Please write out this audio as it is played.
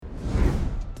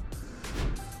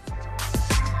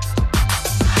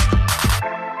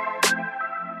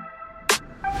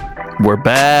We're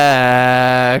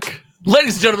back.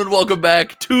 Ladies and gentlemen, welcome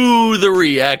back to the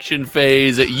reaction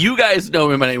phase. You guys know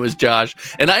me. My name is Josh,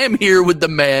 and I am here with the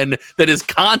man that is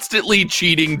constantly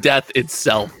cheating death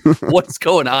itself. What's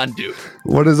going on, dude?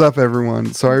 What is up,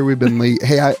 everyone? Sorry we've been late.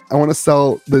 Hey, I want to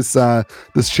sell this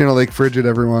Channel Lake Frigid,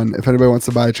 everyone. If anybody wants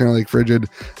to buy a Channel Lake Frigid,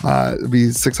 it'd be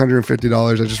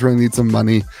 $650. I just really need some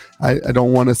money. I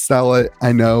don't want to sell it.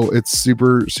 I know it's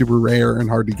super, super rare and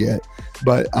hard to get,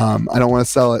 but I don't want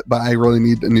to sell it, but I really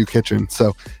need a new kitchen.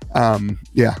 So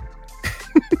yeah.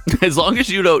 As long as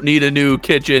you don't need a new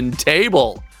kitchen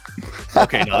table.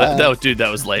 Okay, no, dude, that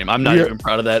was lame. I'm not even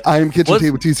proud of that. I am kitchen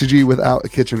table TCG without a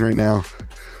kitchen right now.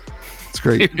 It's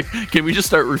great. Can we just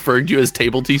start referring to you as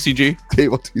table TCG?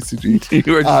 Table TCG.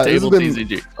 You are just table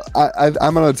TCG.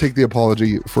 I'm going to take the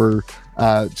apology for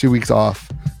 2 weeks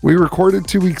off. We recorded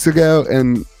 2 weeks ago,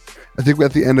 and I think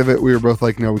at the end of it, we were both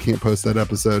like, no, we can't post that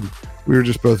episode. We were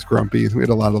just both grumpy. We had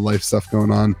a lot of life stuff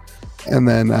going on. And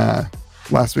then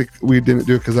last week, we didn't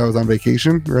do it because I was on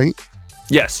vacation, right?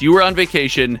 Yes, you were on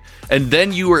vacation, and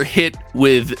then you were hit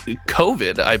with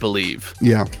COVID, I believe.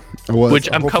 Yeah, I was. Which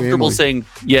I'm comfortable saying.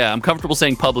 Yeah, I'm comfortable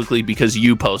saying publicly because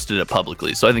you posted it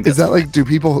publicly. So I think is that like, do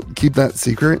people keep that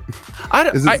secret?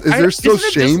 Is there still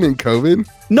shame in COVID?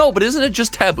 No, but isn't it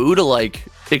just taboo to like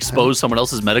expose someone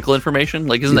else's medical information?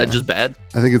 Like, isn't that just bad?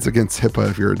 I think it's against HIPAA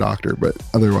if you're a doctor, but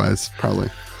otherwise, probably.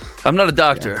 I'm not a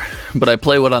doctor, but I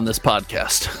play one on this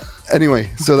podcast.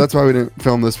 Anyway, so that's why we didn't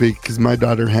film this week, because my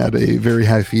daughter had a very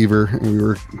high fever and we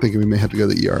were thinking we may have to go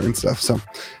to the ER and stuff. So,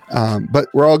 but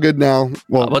we're all good now.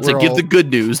 Well, I'm about to give the good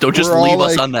news. Don't just leave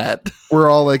us on that. We're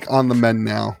all like on the mend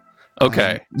now.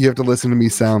 Okay. You have to listen to me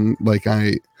sound like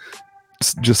I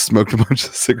just smoked a bunch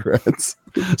of cigarettes.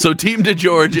 So Team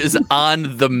DeGeorge is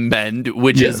on the mend,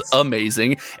 which is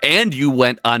amazing. And you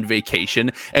went on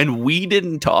vacation and we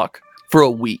didn't talk for a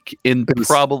week in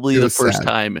probably the first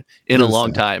time in a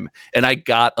long time. And I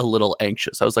got a little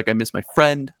anxious. I was like, I miss my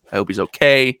friend. I hope he's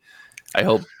okay. I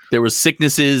hope there was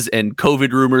sicknesses and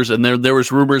COVID rumors. And there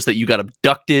was rumors that you got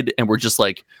abducted and were just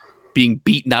like being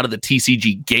beaten out of the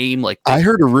TCG game. Like, I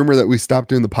heard a rumor that we stopped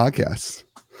doing the podcast.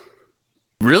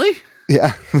 Really?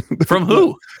 Yeah. From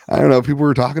who? I don't know. People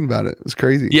were talking about it. It was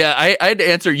crazy. Yeah, I had to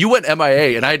answer. You went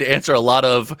MIA, and I had to answer a lot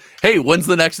of, hey, when's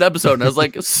the next episode? And I was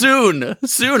like, soon,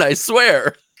 I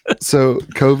swear. So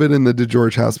COVID in the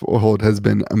DeGeorge household has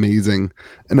been amazing,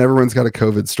 and everyone's got a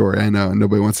COVID story. I know, and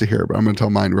nobody wants to hear it, but I'm going to tell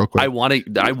mine real quick. I want to.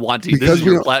 This is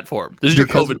your platform. This is your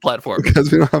COVID platform.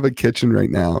 Because we don't have a kitchen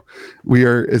right now, we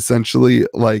are essentially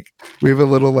like, we have a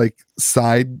little like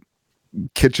side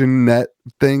kitchen net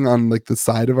thing on like the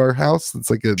side of our house. It's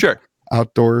like a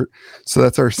outdoor, so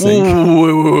that's our sink.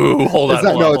 Ooh, hold on. It's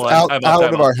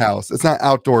out of our house. It's not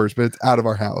outdoors, but it's out of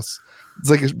our house. It's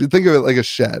like think of it like a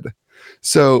shed.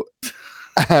 So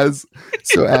as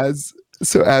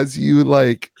you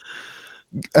like,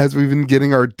 as we've been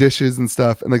getting our dishes and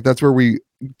stuff, and like that's where we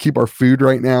keep our food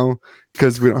right now,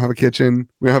 because we don't have a kitchen,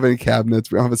 we don't have any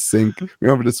cabinets, we don't have a sink, we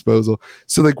don't have a disposal.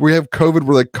 So like we have COVID,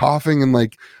 we're like coughing and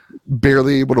like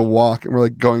barely able to walk, and we're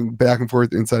like going back and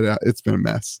forth inside out. It's been a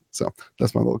mess. So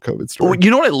that's my little COVID story.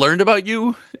 You know what I learned about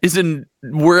you is in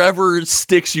wherever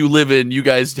sticks you live in, you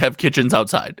guys have kitchens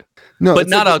outside. No, but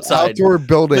not like outside. Outdoor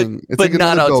building. But like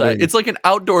not outside. Building. It's like an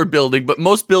outdoor building, but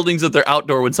most buildings that they're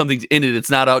outdoor, when something's in it, it's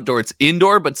not outdoor, it's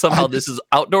indoor. But somehow this is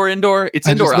indoor. It's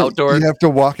indoor, outdoor. You have to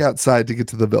walk outside to get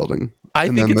to the building. I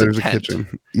think it's a tent.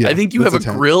 Kitchen. Yeah, I think you have a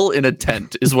grill in a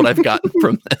tent is what I've gotten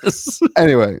from this.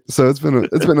 Anyway, so it's been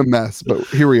a mess, but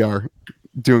here we are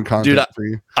doing content for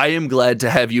you. I am glad to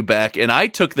have you back, and I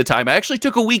took the time. I actually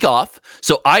took a week off,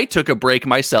 so I took a break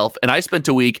myself, and I spent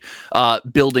a week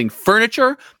building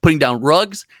furniture, putting down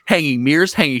rugs, hanging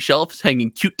mirrors, hanging shelves,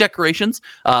 hanging cute decorations.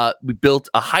 We built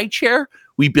a high chair.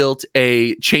 We built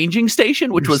a changing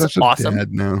station, which was awesome.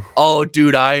 Dad now. Oh,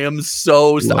 dude, I am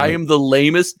I am the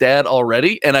lamest dad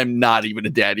already, and I'm not even a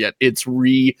dad yet. It's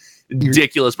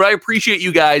ridiculous. But I appreciate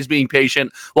you guys being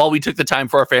patient while we took the time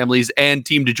for our families, and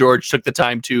Team DeGeorge took the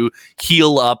time to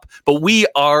heal up. But we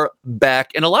are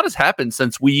back, and a lot has happened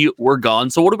since we were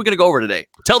gone. So what are we going to go over today?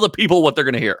 Tell the people what they're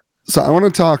going to hear. So I want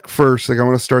to talk first. Like I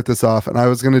want to start this off, and I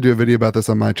was going to do a video about this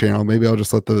on my channel. Maybe I'll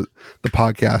just let the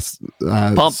podcast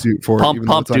suit for it.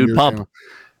 Pump, dude.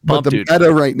 But the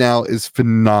meta right now is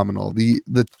phenomenal.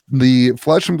 The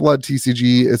Flesh and Blood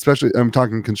TCG, especially, I'm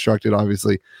talking constructed,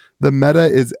 obviously. The meta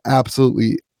is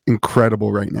absolutely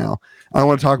incredible right now. I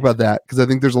want to talk about that because I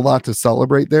think there's a lot to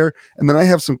celebrate there. And then I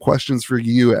have some questions for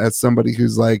you as somebody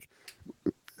who's like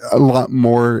a lot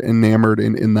more enamored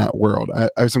in that world. I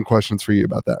have some questions for you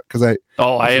about that because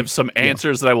I have some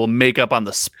answers that I will make up on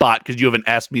the spot because you haven't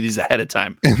asked me these ahead of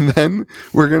time. And then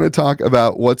we're going to talk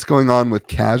about what's going on with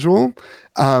casual.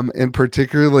 And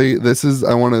particularly,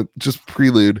 I want to just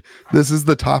prelude. This is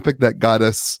the topic that got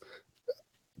us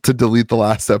to delete the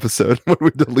last episode when we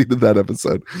deleted that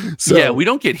episode. So yeah, we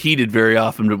don't get heated very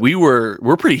often, but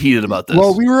we're pretty heated about this.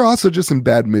 Well, we were also just in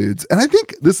bad moods. And I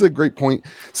think this is a great point.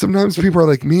 Sometimes people are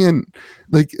like, man,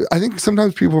 like, I think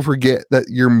sometimes people forget that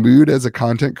your mood as a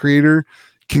content creator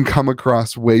can come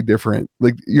across way different.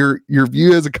 Like your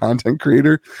view as a content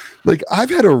creator, like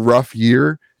I've had a rough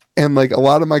year and like a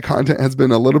lot of my content has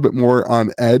been a little bit more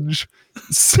on edge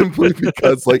simply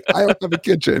because like I don't have a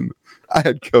kitchen. I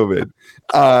had COVID.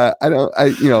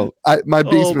 My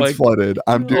basement's flooded.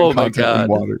 I'm doing content in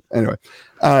water. Anyway,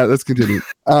 let's continue.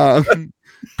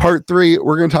 Part 3,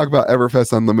 we're going to talk about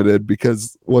Everfest Unlimited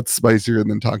because what's spicier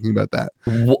than talking about that?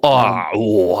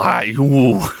 Go ahead.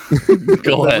 We're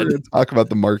going to talk about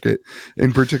the market.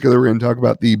 In particular, we're going to talk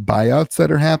about the buyouts that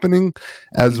are happening,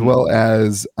 as well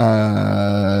as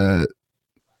I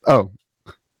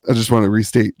just want to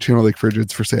restate Channel Lake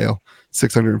Frigid's for sale.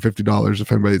 $650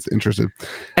 if anybody's interested.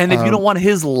 And if you don't want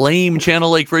his lame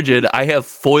Channel Lake Frigid, I have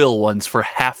foil ones for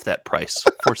half that price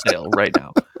for sale right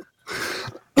now.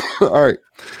 All right,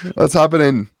 let's hop it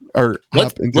in.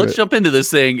 Let's jump into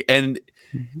this thing. And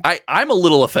I'm a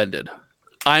little offended.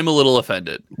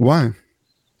 Why?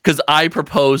 Because I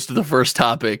proposed the first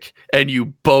topic and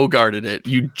you bogarted it.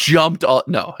 You jumped all.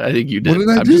 No, I think you did. What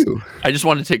did I do? I just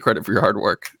wanted to take credit for your hard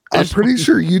work. I'm pretty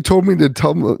sure you told me to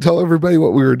tell everybody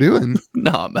what we were doing.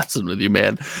 No, I'm messing with you,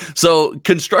 man. So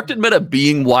constructed meta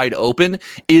being wide open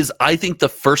is, I think, the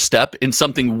first step in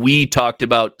something we talked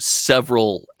about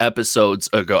several episodes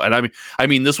ago. And I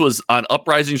mean, this was on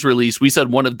Uprising's release. We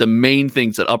said one of the main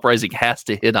things that Uprising has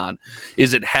to hit on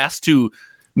is it has to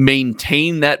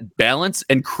maintain that balance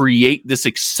and create this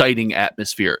exciting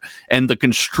atmosphere. And the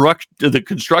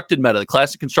constructed meta, the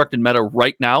classic constructed meta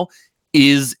right now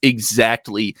is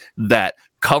exactly that.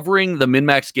 Covering the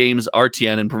min-max games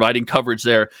RTN and providing coverage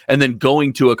there, and then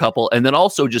going to a couple, and then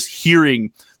also just hearing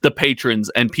the patrons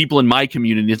and people in my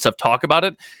community and stuff talk about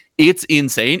it. It's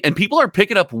insane. And people are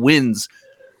picking up wins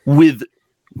with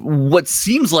what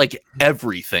seems like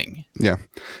everything. Yeah.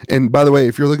 And by the way,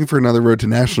 if you're looking for another Road to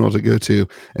National to go to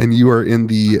and you are in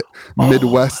the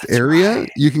Midwest area,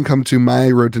 you can come to my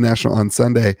Road to National on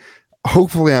Sunday.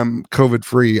 Hopefully I'm COVID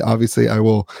free. Obviously I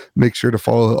will make sure to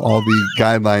follow all the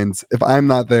guidelines. If I'm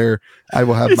not there, I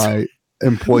will have my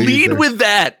employees lead there. With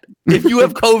that. If you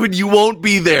have COVID, you won't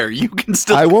be there. You can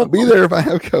still I won't be there if I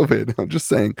have COVID. I'm just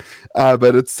saying.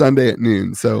 But it's Sunday at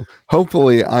noon. So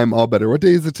hopefully I'm all better. What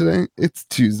day is it today? It's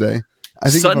Tuesday. I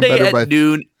think Sunday at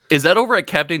noon. Is that over at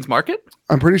Captain's Market?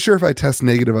 I'm pretty sure if I test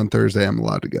negative on Thursday, I'm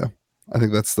allowed to go. I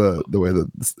think that's the way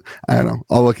that I don't know.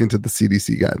 I'll look into the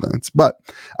CDC guidelines, but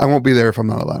I won't be there if I'm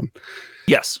not allowed.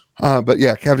 Yes. But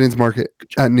yeah, Captain's Market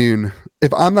at noon.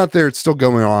 If I'm not there, it's still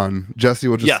going on. Jesse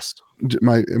will just,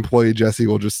 my employee Jesse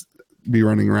will just be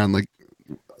running around like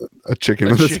a chicken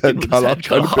with his head cut off,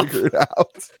 trying to figure it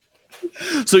out.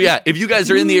 So yeah, if you guys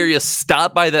are in the area,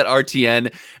 stop by that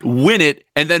RTN, win it,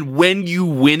 and then when you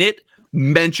win it,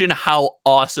 mention how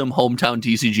awesome Hometown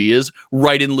TCG is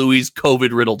right in Louie's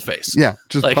COVID riddled face. Yeah,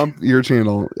 just pump your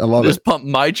channel. I love it. Just pump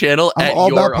my channel. I'm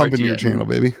all about pumping your channel,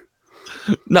 baby.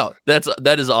 No,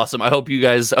 that is awesome. I hope you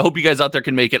guys out there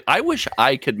can make it. I wish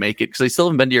I could make it because I still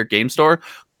haven't been to your game store.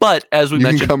 But as we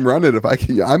mentioned, you can come run it if I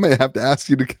can. I might have to ask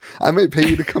you to. I might pay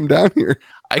you to come down here.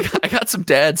 I got some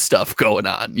dad stuff going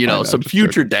on. Some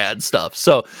future dad stuff.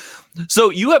 So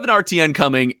you have an RTN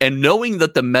coming, and knowing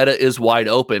that the meta is wide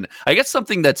open, I guess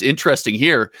something that's interesting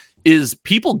here is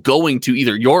people going to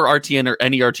either your RTN or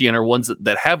any RTN or ones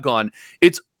that have gone.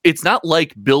 It's not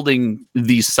like building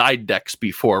these side decks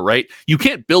before, right? You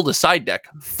can't build a side deck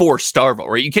for Starvo,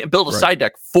 right? You can't build a side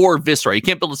deck for Viscera. You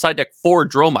can't build a side deck for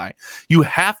Dromai. You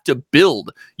have to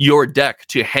build your deck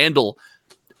to handle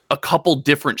a couple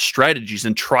different strategies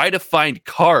and try to find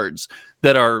cards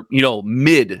that are,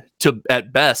 mid to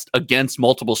at best against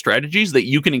multiple strategies that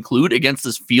you can include against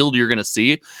this field you're going to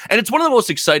see. And it's one of the most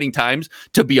exciting times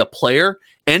to be a player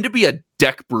and to be a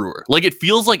deck brewer. Like, it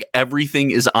feels like everything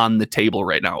is on the table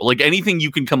right now. Like, anything you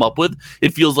can come up with,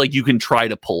 it feels like you can try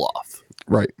to pull off.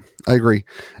 Right. I agree.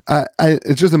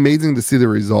 It's just amazing to see the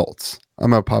results.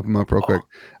 I'm going to pop them up real quick.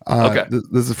 Okay.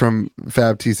 This is from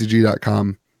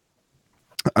fabtcg.com.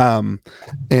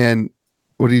 And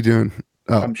what are you doing?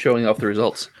 I'm showing off the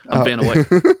results. I'm fan away.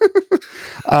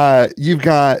 You've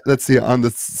got, let's see, on the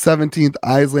 17th,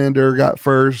 Icelander got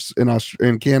first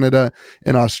in Canada.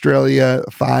 In Australia,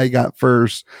 Phi got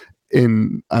first.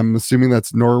 I'm assuming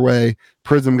that's Norway.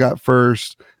 Prism got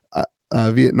first.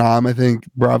 Vietnam, I think.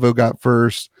 Bravo got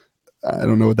first. I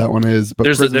don't know what that one is, but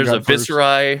there's a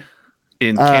Viserai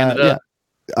in Canada.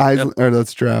 Or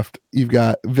that's draft. You've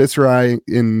got Viserai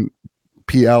in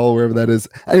PL, wherever that is.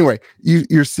 Anyway,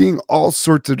 you're seeing all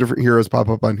sorts of different heroes pop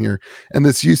up on here, and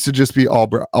this used to just be all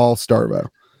Starvo.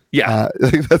 Yeah,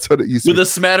 that's what it used to be. With a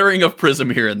smattering of Prism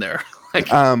here and there.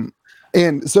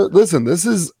 And so listen, this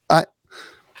is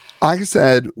I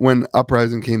said when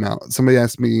Uprising came out, somebody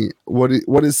asked me what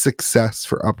is success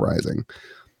for Uprising.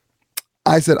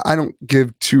 I said I don't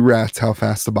give two rats how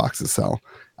fast the boxes sell.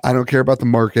 I don't care about the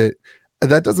market.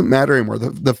 That doesn't matter anymore.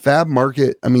 The fab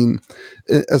market, I mean,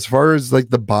 as far as like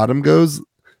the bottom goes,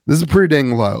 this is pretty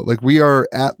dang low. Like we are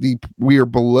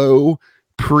below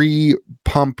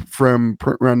pre-pump from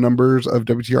print run numbers of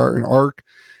WTR and ARC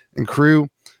and crew.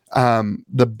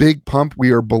 The big pump, we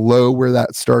are below where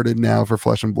that started now for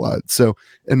Flesh and Blood. So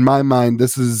in my mind,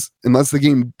 this is, unless the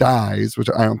game dies, which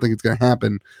I don't think it's going to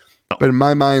happen, but in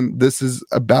my mind, this is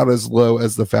about as low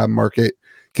as the fab market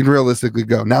can realistically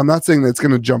go. Now, I'm not saying that it's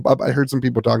going to jump up. I heard some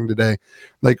people talking today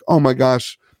like, oh my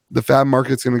gosh, the fab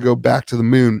market's going to go back to the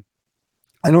moon.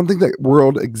 I don't think that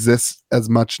world exists as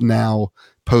much now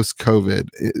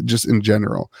post-COVID, just in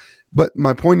general. But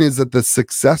my point is that the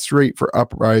success rate for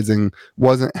Uprising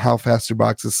wasn't how fast your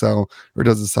boxes sell or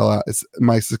does it sell out.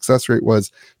 My success rate was,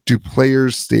 do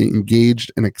players stay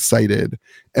engaged and excited?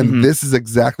 And this is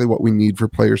exactly what we need for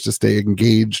players to stay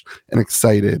engaged and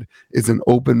excited, is an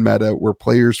open meta where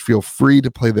players feel free to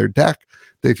play their deck.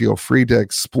 They feel free to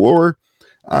explore,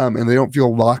 and they don't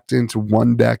feel locked into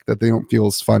one deck that they don't feel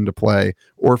is fun to play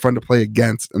or fun to play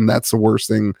against. And that's the worst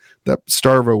thing that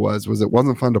Starvo was it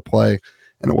wasn't fun to play.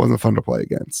 And it wasn't fun to play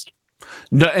against.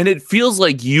 No, and it feels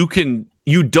like you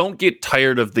don't get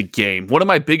tired of the game. One of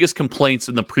my biggest complaints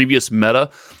in the previous meta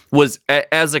was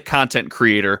as a content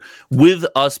creator, with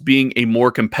us being a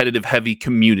more competitive heavy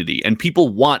community, and people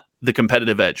want the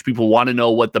competitive edge. People want to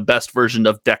know what the best version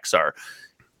of decks are.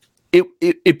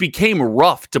 It became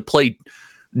rough to play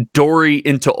Dory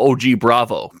into OG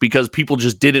Bravo because people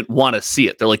just didn't want to see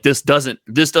it. They're like, this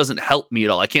doesn't help me at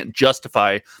all. I can't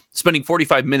justify spending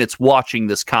 45 minutes watching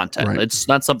this content. Right. It's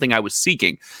not something I was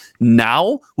seeking.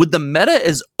 Now, with the meta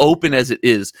as open as it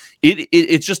is,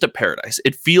 it's just a paradise.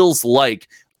 It feels like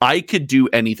I could do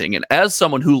anything. And as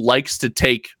someone who likes to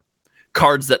take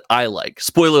cards that I like,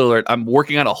 spoiler alert, I'm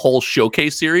working on a whole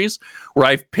showcase series where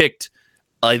I've picked,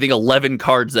 I think, 11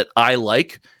 cards that I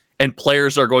like, and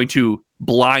players are going to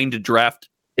blind draft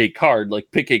a card, like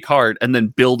pick a card and then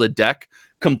build a deck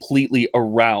completely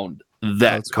around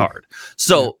that card. Cool.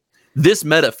 So this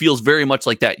meta feels very much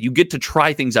like that. You get to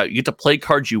try things out. You get to play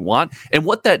cards you want. And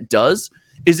what that does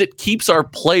is it keeps our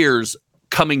players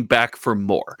coming back for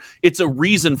more. It's a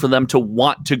reason for them to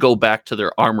want to go back to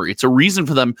their armory. It's a reason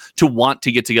for them to want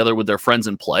to get together with their friends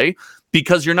and play,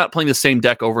 because you're not playing the same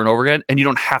deck over and over again, and you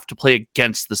don't have to play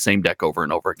against the same deck over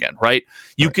and over again, right?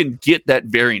 You can get that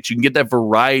variance, you can get that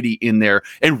variety in there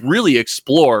and really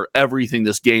explore everything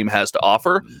this game has to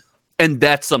offer. And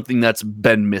that's something that's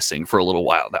been missing for a little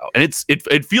while now. And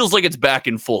it feels like it's back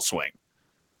in full swing.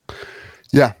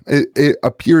 Yeah, it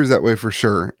appears that way for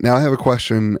sure. Now I have a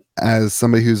question as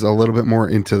somebody who's a little bit more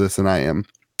into this than I am.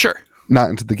 Sure. Not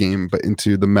into the game, but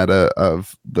into the meta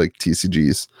of like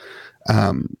TCGs.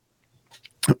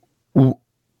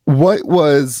 What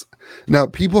was, now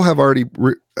people have already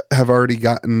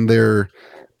gotten their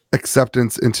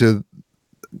acceptance into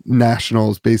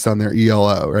nationals based on their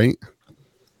ELO, right?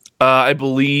 I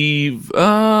believe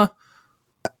I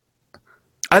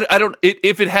don't.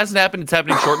 If it hasn't happened, it's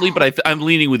happening shortly. But I'm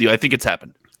leaning with you. I think it's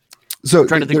happened. So I'm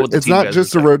trying to think what it's not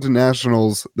just the road to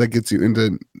nationals that gets you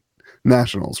into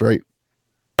nationals, right?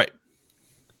 Right.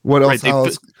 What else?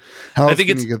 Right. I think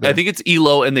it's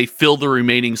ELO, and they fill the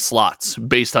remaining slots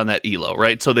based on that ELO,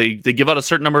 right? So they give out a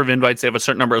certain number of invites, they have a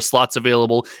certain number of slots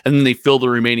available, and then they fill the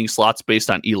remaining slots based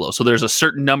on ELO. So there's a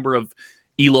certain number of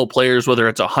ELO players, whether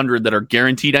it's 100 that are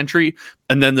guaranteed entry,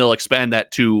 and then they'll expand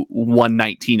that to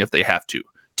 119 if they have to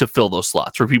fill those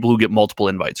slots for people who get multiple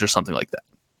invites or something like that.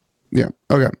 Yeah.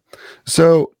 Okay.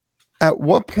 So at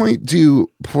what point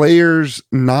do players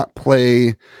not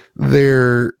play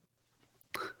their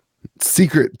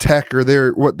secret tech or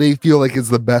their what they feel like is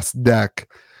the best deck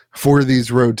for these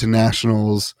road to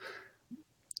nationals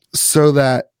so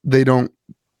that they don't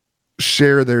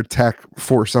share their tech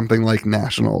for something like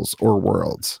nationals or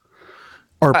worlds?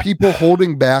 Are people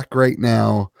holding back right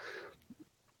now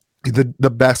the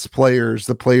best players,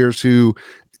 the players who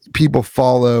people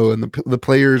follow, and the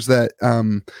players that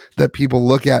that people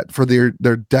look at for their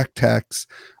deck techs,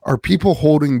 are people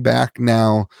holding back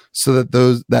now so that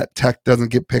that tech doesn't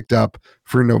get picked up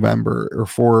for November or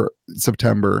for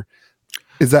September?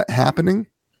 Is that happening?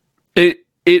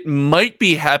 It might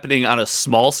be happening on a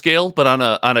small scale, but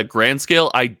on a grand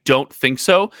scale, I don't think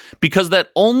so, because that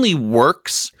only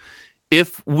works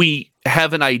if we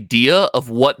have an idea of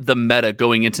what the meta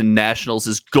going into nationals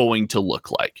is going to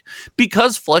look like.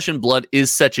 Because Flesh and Blood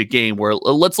is such a game where,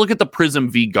 let's look at the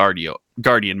Prism v Guardian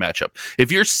matchup.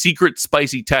 If your secret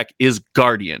spicy tech is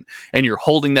Guardian and you're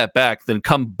holding that back, then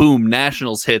come boom,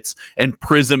 nationals hits and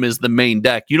Prism is the main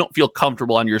deck, you don't feel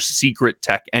comfortable on your secret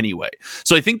tech anyway.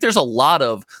 So I think there's a lot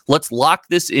of, let's lock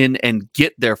this in and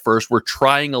get there first. We're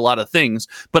trying a lot of things,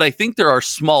 but I think there are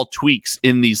small tweaks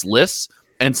in these lists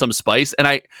and some spice. And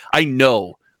I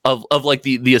know of like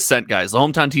the Ascent guys, the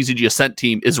hometown TCG Ascent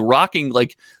team is rocking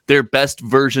like their best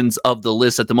versions of the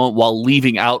list at the moment, while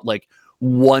leaving out like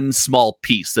one small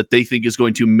piece that they think is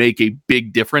going to make a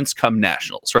big difference come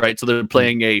nationals, right? So they're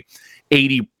playing a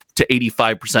 80 to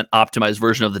 85% optimized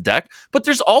version of the deck, but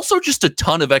there's also just a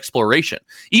ton of exploration.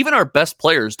 Even our best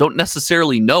players don't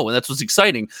necessarily know, and that's what's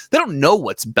exciting. They don't know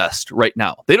what's best right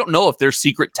now. They don't know if their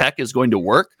secret tech is going to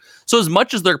work. So as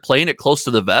much as they're playing it close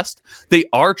to the vest, they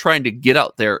are trying to get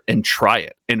out there and try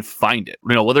it and find it.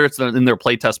 You know, whether it's in their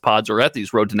playtest pods or at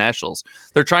these Road to Nationals,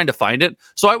 they're trying to find it.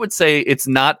 So I would say it's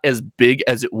not as big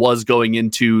as it was going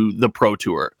into the Pro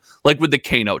Tour, like with the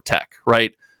Kano tech,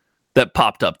 right? That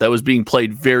popped up, that was being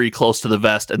played very close to the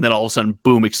vest, and then all of a sudden,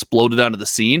 boom, exploded onto the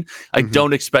scene. I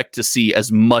don't expect to see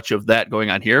as much of that going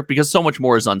on here because so much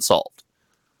more is unsolved.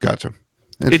 Gotcha.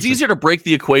 It's easier to break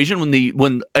the equation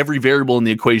when every variable in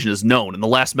the equation is known. In the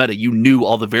last meta, you knew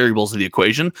all the variables of the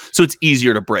equation, so it's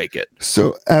easier to break it.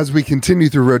 So as we continue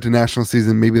through Road to National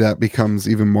season, maybe that becomes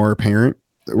even more apparent,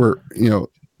 where, you know,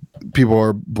 people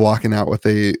are blocking out what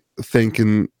they think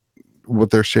and what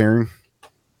they're sharing.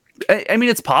 I mean,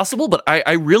 it's possible, but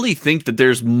I really think that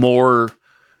there's more.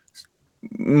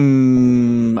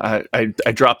 I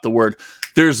dropped the word.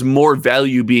 There's more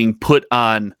value being put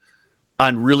on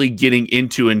really getting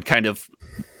into and kind of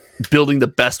building the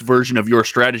best version of your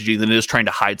strategy than it is trying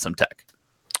to hide some tech.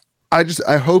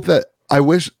 I hope that, I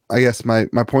guess my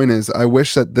point is, I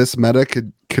wish that this meta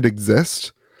could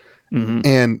exist.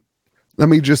 And let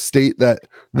me just state that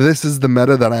this is the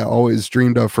meta that I always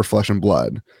dreamed of for Flesh and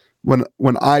Blood.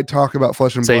 When I talk about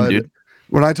Flesh and Blood, dude.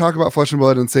 When I talk about Flesh and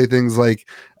Blood and say things like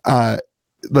that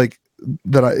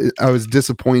I was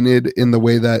disappointed in the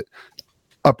way that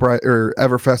Upright or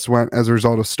Everfest went as a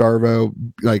result of Starvo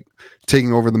like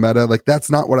taking over the meta, like that's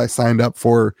not what I signed up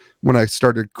for when I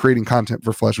started creating content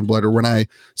for Flesh and Blood, or when I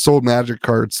sold Magic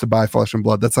cards to buy Flesh and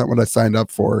Blood. That's not what I signed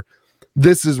up for.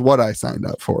 This is what I signed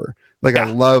up for. Like, I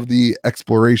love the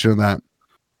exploration of that.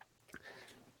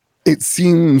 It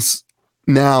seems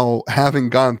now, having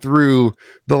gone through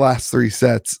the last 3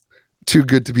 sets, too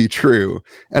good to be true.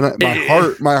 And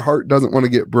my heart doesn't want to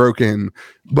get broken,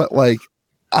 but like,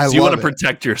 so you want to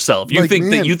protect yourself. You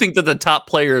think that the top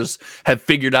players have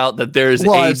figured out that there's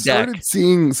I started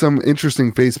seeing some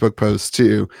interesting Facebook posts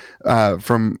too,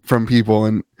 from people,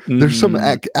 and there's some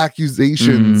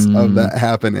accusations of that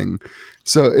happening.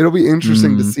 So it'll be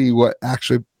interesting to see what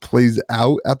actually plays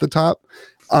out at the top.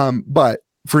 But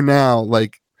for now,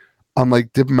 like, I'm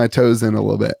like dipping my toes in a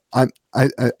little bit. I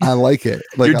like it.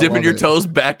 Like, you're dipping your toes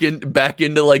back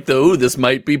into like this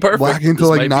might be perfect. Back into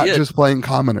like not just playing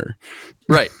commoner.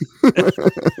 Right.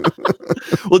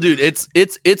 Well, dude,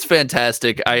 it's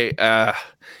fantastic.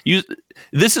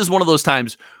 This is one of those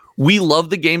times we love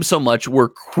the game so much, we're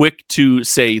quick to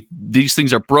say these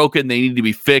things are broken, they need to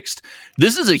be fixed.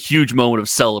 This is a huge moment of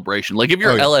celebration. Like, if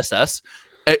you're LSS,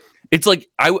 it's like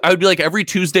I would be like, every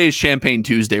Tuesday is Champagne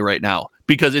Tuesday right now,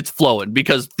 because it's flowing,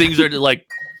 because things are like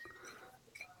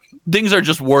things are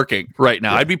just working right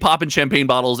now. I'd be popping champagne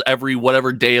bottles every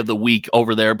whatever day of the week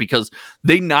over there, because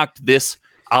they knocked this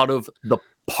out of the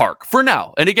park for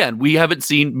now. And again, we haven't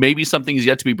seen, maybe something is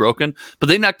yet to be broken, but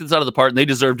they knocked this out of the park and they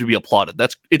deserve to be applauded.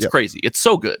 It's crazy. It's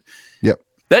so good.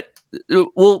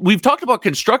 Well, we've talked about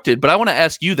constructed, but I want to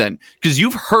ask you then, because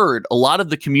you've heard a lot of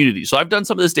the community. So I've done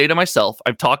some of this data myself.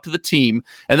 I've talked to the team,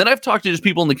 and then I've talked to just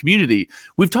people in the community.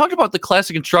 We've talked about the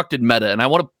classic constructed meta, and I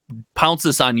want to pounce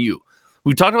this on you.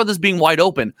 We've talked about this being wide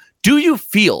open. Do you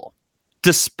feel,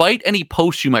 despite any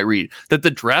posts you might read, that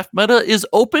the draft meta is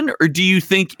open, or do you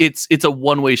think it's a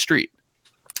one-way street?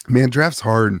 Man, draft's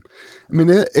hard. I mean,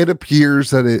 it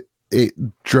appears that it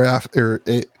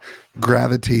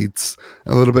gravitates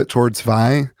a little bit towards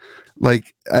Vi,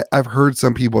 like I've heard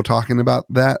some people talking about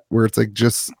that where it's like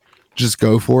just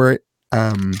go for it.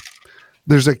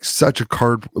 There's like such a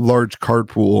large card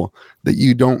pool that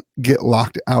you don't get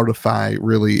locked out of FI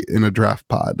really in a draft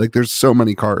pod. Like there's so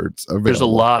many cards available. There's a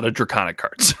lot of draconic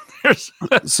cards.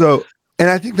 So, and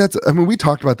I think we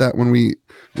talked about that when we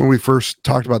first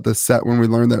talked about this set, when we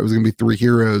learned that it was going to be 3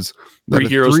 heroes. 3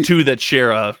 heroes, 2 that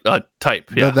share a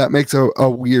type. Yeah. That makes a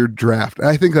weird draft.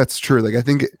 I think that's true. Like I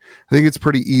think it's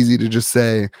pretty easy to just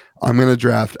say, I'm going to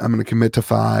draft, I'm going to commit to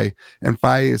FI, and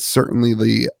FI is certainly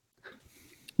the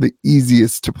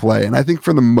easiest to play. And I think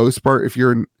for the most part, if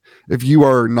you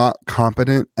are not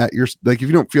competent at your, like if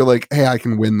you don't feel like, hey, I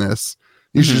can win this,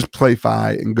 you should just play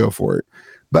FI and go for it.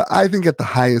 But I think at the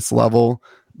highest level,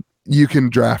 you can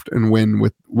draft and win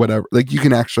with whatever. Like you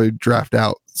can actually draft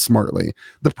out smartly.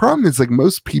 The problem is like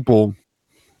most people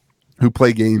who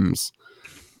play games,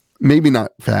 maybe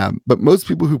not Fab, but most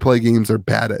people who play games are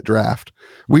bad at draft.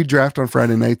 We draft on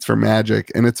Friday nights for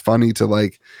Magic, and it's funny to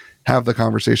like have the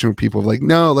conversation with people like,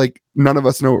 no, like none of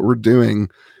us know what we're doing.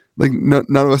 Like none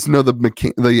of us know the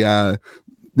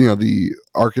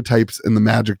archetypes in the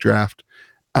Magic draft.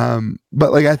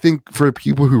 But like I think for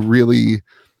people who really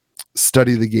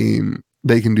study the game,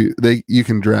 you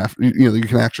can draft, you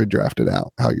can actually draft it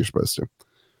out how you're supposed to.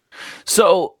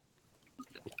 So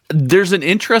there's an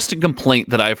interesting complaint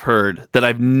that I've heard that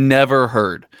I've never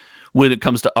heard when it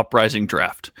comes to Uprising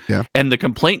draft. Yeah. And the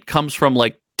complaint comes from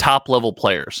like top level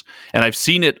players. And I've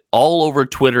seen it all over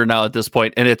Twitter now at this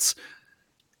point. And it's,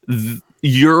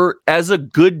 you're, as a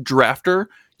good drafter,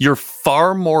 you're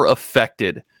far more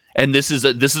affected. And this is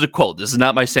a quote. This is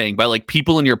not my saying, by like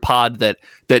people in your pod that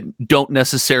don't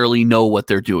necessarily know what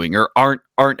they're doing or aren't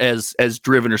as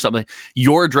driven or something.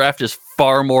 Your draft is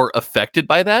far more affected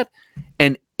by that.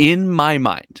 And in my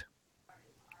mind,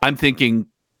 I'm thinking,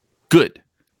 good.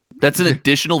 That's an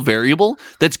additional variable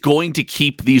that's going to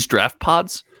keep these draft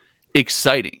pods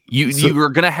exciting. You are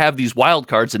going to have these wild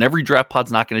cards, and every draft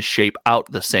pod's not going to shape out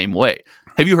the same way.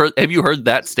 Have you heard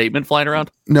that statement flying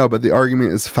around? No, but the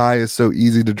argument is FI is so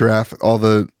easy to draft. All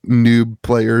the noob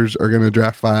players are going to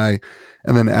draft FI,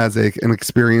 and then as an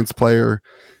experienced player,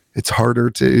 it's harder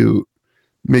to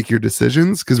make your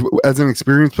decisions because as an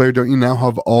experienced player, don't you now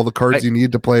have all the cards you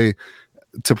need to play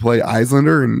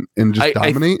Islander and just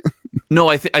dominate? No,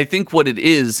 I think what it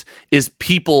is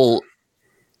people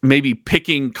maybe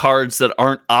picking cards that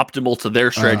aren't optimal to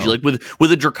their strategy. Like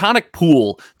with a draconic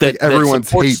pool that like everyone's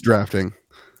hate drafting.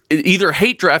 Either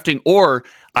hate drafting or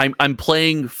I'm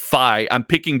playing FI. I'm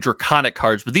picking draconic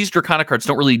cards, but these draconic cards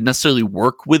don't really necessarily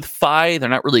work with FI. They're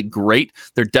not really great.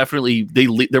 They're definitely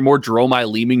they're more Dromai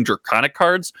Leeming draconic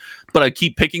cards, but I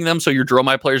keep picking them. So your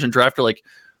Dromai players in draft are like,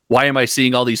 why am I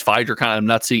seeing all these FI draconic? I'm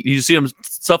not seeing. You see them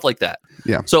stuff like that.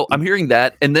 Yeah. So I'm hearing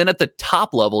that, and then at the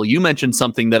top level, you mentioned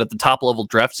something that at the top level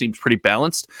draft seems pretty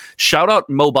balanced. Shout out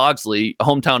Mo Bogsley, a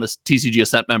hometown TCG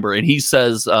Ascent member, and he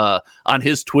says on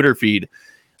his Twitter feed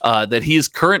that his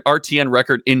current RTN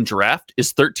record in draft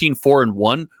is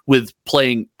 13-4-1 with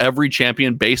playing every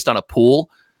champion based on a pool,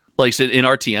 like in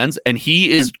RTNs, and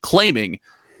he is claiming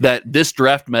that this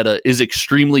draft meta is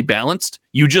extremely balanced.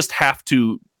 You just have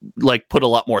to like put a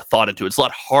lot more thought into it. It's a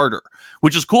lot harder,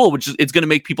 which is cool, it's going to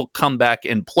make people come back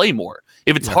and play more.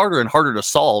 If it's harder and harder to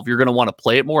solve, you're going to want to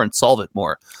play it more and solve it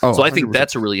more. So I think 100%.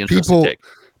 That's a really interesting take.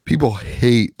 People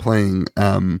hate playing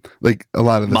like a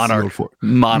lot of the Monarch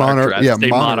draft. Yeah,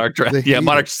 Monarch draft. Yeah,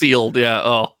 Monarch sealed. Yeah.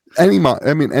 Oh. Any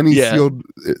sealed,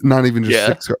 not even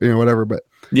just 6, whatever, but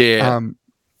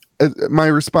my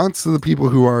response to the people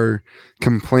who are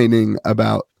complaining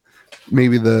about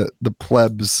maybe the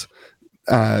plebs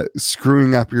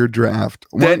screwing up your draft.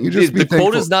 Why don't you just be thankful?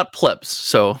 Quote is not plebs,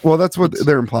 so well, that's what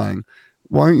they're implying.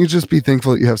 Why don't you just be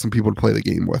thankful that you have some people to play the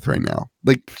game with right now?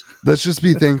 Like, let's just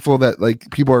be thankful that like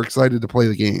people are excited to play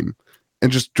the game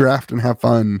and just draft and have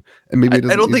fun. And maybe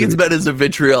I don't think it's meant as a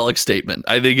vitriolic statement.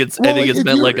 I think it's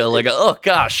meant like a oh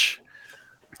gosh.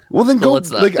 Well, then go.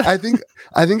 Like I think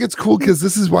it's cool because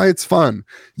this is why it's fun.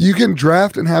 You can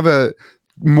draft and have a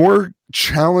more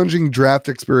challenging draft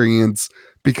experience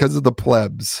because of the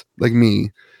plebs like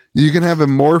me. You can have a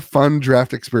more fun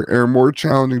draft experience or a more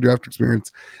challenging draft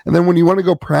experience. And then when you want to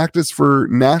go practice for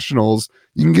nationals,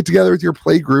 you can get together with your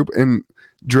play group and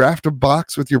draft a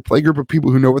box with your play group of people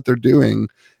who know what they're doing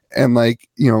and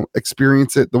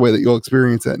experience it the way that you'll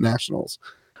experience it at nationals.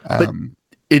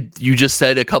 You just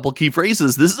said a couple key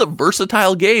phrases. This is a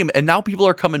versatile game, and now people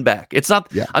are coming back. It's not.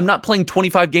 Yeah. I'm not playing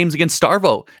 25 games against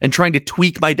Starvo and trying to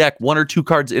tweak my deck 1 or 2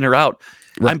 cards in or out.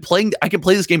 Right. I can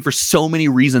play this game for so many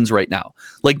reasons right now.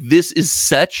 Like this is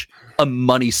such a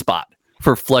money spot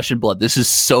for Flesh and Blood. This is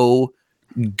so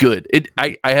good.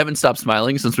 I haven't stopped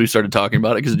smiling since we started talking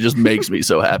about it because it just makes me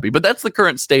so happy. But that's the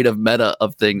current state of meta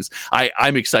of things.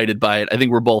 I'm excited by it. I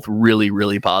think we're both really,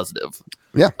 really positive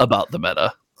about the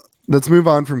meta. Let's move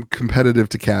on from competitive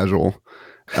to casual.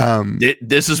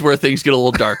 This is where things get a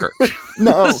little darker.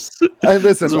 No,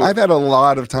 listen, I've had a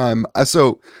lot of time.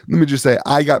 So let me just say,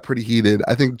 I got pretty heated.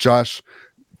 I think Josh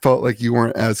felt like you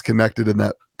weren't as connected in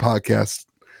that podcast.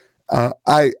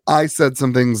 I said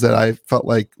some things that I felt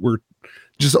like were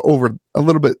just over a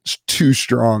little bit too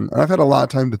strong. And I've had a lot of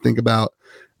time to think about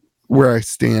where I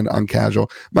stand on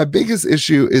casual. My biggest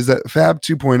issue is that Fab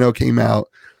 2.0 came out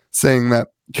saying that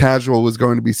casual was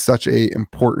going to be such a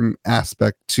important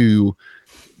aspect to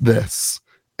this.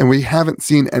 And we haven't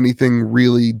seen anything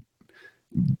really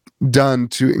done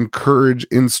to encourage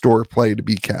in-store play to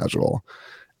be casual.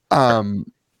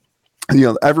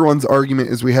 Everyone's argument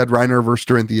is we had Reiner versus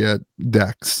Dorinthia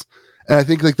decks. And I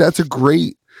think like that's a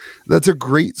great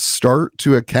start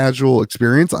to a casual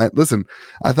experience. I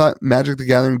thought Magic the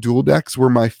Gathering dual decks were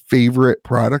my favorite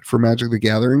product for Magic the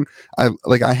Gathering. I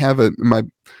have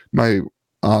my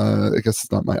I guess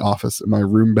it's not my office, in my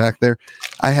room back there.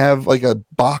 I have like a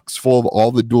box full of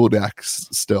all the dual decks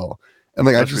still. And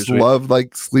like, that's I just love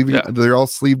like sleeving. Yeah. They're all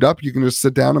sleeved up. You can just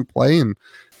sit down and play. And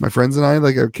my friends and I,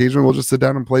 like occasionally we'll just sit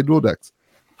down and play dual decks.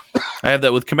 I have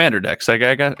that with commander decks.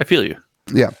 I feel you.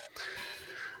 Yeah.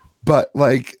 But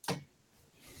like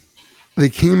they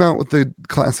came out with the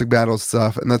classic battle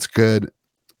stuff and that's good.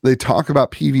 They talk about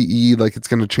PvE like it's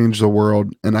going to change the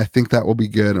world. And I think that will be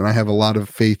good. And I have a lot of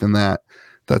faith in that.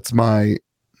 That's I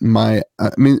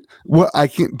mean, I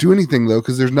can't do anything though,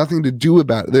 because there's nothing to do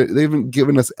about it. They haven't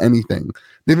given us anything.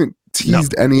 They haven't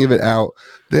teased any of it out.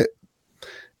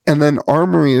 And then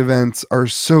armory events are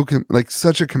such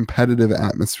a competitive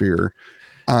atmosphere,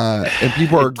 and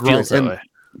people are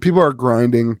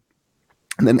grinding,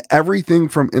 and then everything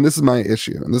and this is my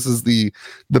issue, and this is the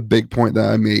big point that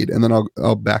I made, and then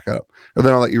I'll back up, or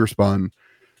then I'll let you respond.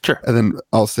 Sure, and then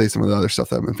I'll say some of the other stuff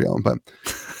that I've been feeling, but.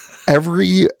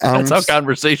 Every ounce. That's how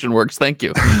conversation works. Thank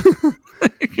you.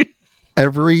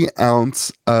 Every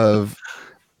ounce of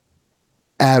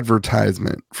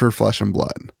advertisement for Flesh and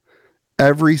Blood,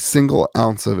 every single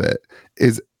ounce of it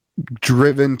is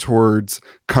driven towards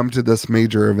come to this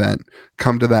major event,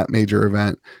 come to that major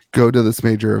event, go to this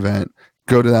major event,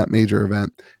 go to that major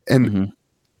event. And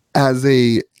as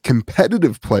a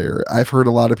competitive player, I've heard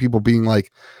a lot of people being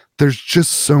like, there's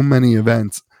just so many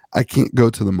events. I can't go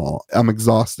to them all. I'm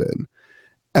exhausted.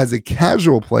 As a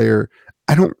casual player,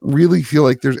 I don't really feel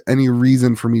like there's any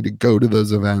reason for me to go to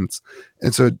those events.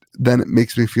 And so then it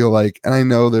makes me feel like, and I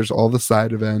know there's all the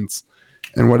side events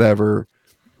and whatever,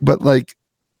 but like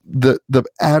the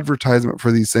advertisement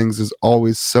for these things is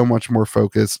always so much more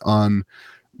focused on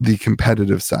the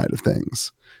competitive side of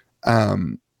things.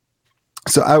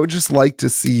 So I would just like to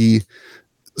see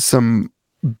some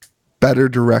better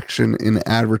direction in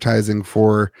advertising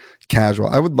for casual.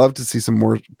 I would love to see some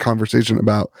more conversation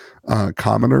about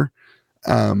Commoner.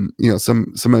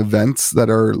 Some events that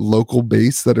are local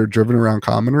based that are driven around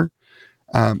Commoner.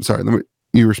 Sorry,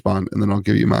 you respond and then I'll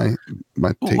give you my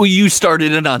take. Well, you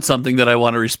started in on something that I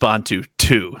want to respond to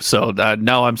too. So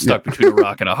now I'm stuck between a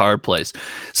rock and a hard place.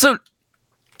 So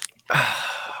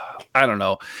I don't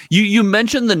know. You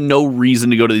mentioned the no reason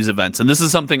to go to these events, and this is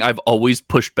something I've always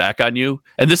pushed back on you.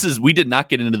 And we did not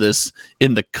get into this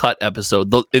in the cut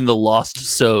episode, in the lost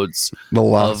sods. The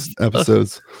lost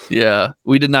episodes. Yeah,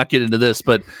 we did not get into this,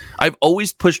 but I've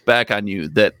always pushed back on you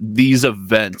that these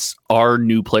events are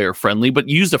new player friendly, but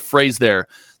you used a phrase there.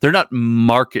 They're not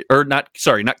not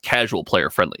casual player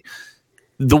friendly.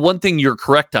 The one thing you're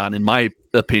correct on, in my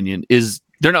opinion, is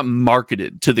they're not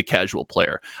marketed to the casual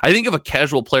player. I think if a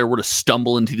casual player were to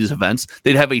stumble into these events,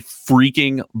 they'd have a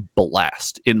freaking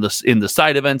blast in the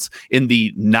side events, in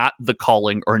the not the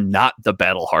calling or not the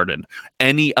battle hardened,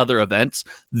 any other events.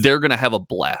 They're going to have a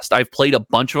blast. I've played a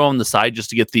bunch of them on the side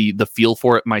just to get the feel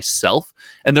for it myself,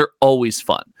 and they're always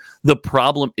fun. The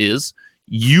problem is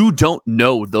you don't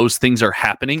know those things are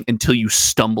happening until you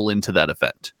stumble into that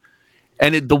event.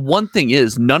 And the one thing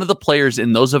is, none of the players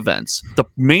in those events, the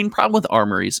main problem with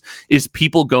armories is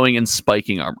people going and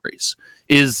spiking armories.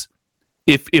 Is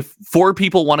if 4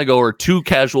 people want to go, or 2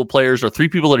 casual players, or 3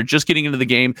 people that are just getting into the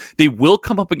game, they will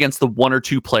come up against the 1 or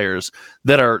 2 players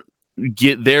that are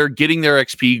getting their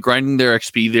XP, grinding their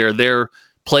XP. They're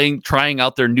playing, trying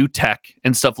out their new tech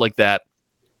and stuff like that.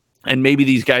 And maybe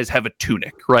these guys have a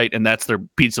tunic, right? And that's their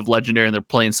piece of legendary, and they're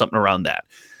playing something around that.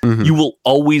 Mm-hmm. You will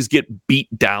always get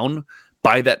beat down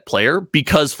by that player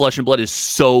because Flesh and Blood is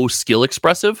so skill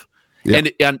expressive. Yeah.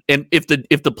 And if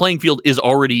the playing field is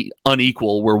already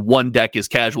unequal, where one deck is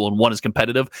casual and one is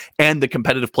competitive, and the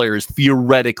competitive player is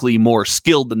theoretically more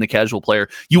skilled than the casual player,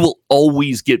 you will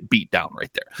always get beat down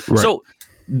right there. Right. So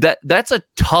that's a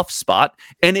tough spot,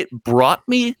 and it brought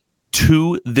me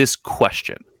to this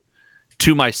question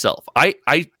to myself. I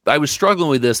was struggling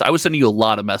with this. I was sending you a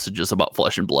lot of messages about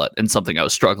Flesh and Blood and something I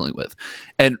was struggling with.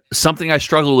 And something I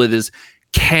struggle with is,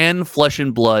 can Flesh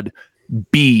and Blood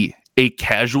be a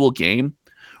casual game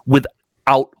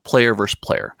without player versus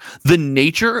player? The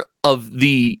nature of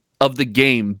the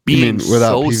game being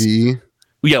without PvE?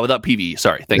 Yeah, without PvE.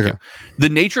 Sorry, thank you. The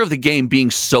nature of the game being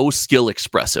so skill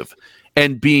expressive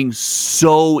and being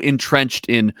so entrenched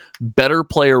in better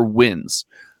player wins.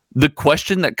 The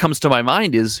question that comes to my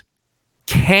mind is,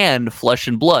 can Flesh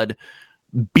and Blood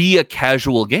be a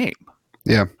casual game?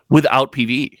 Yeah, without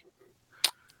PvE.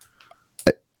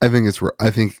 I think it's.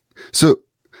 I think so.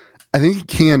 I think it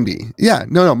can be. Yeah.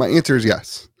 No. My answer is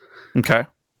yes. Okay.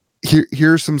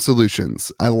 Here's some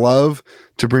solutions. I love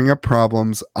to bring up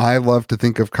problems. I love to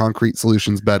think of concrete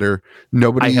solutions better.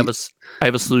 Nobody. I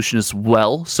have a solution as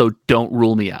well. So don't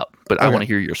rule me out. But okay. I want to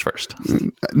hear yours first.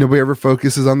 Nobody ever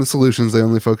focuses on the solutions. They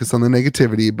only focus on the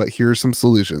negativity. But here's some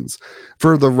solutions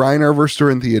for the Rhinar versus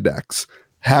Dorinthia decks.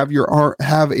 Have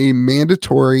a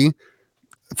mandatory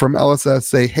from LSS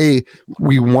say, hey,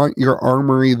 we want your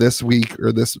armory this week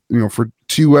or this, for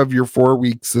 2 of your 4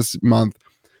 weeks this month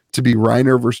to be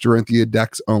Rhinar versus Dorinthia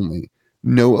decks only.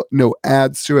 No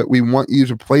ads to it. We want you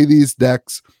to play these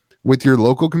decks with your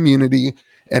local community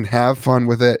and have fun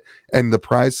with it. And the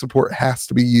prize support has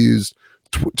to be used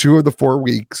 2 of the 4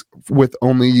 weeks with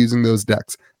only using those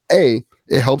decks. It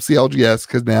helps the LGS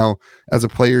because now as a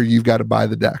player, you've got to buy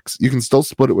the decks. You can still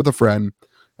split it with a friend.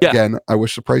 Yeah. Again, I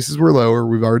wish the prices were lower.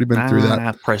 We've already been through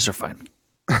that. Prices are fine.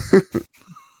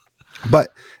 But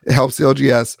it helps the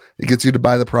LGS. It gets you to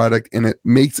buy the product, and it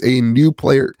makes a new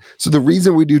player. So the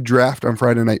reason we do draft on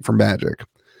Friday night for Magic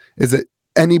is that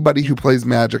anybody who plays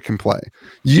Magic can play.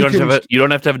 You don't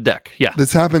have to have a deck. Yeah.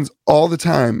 This happens all the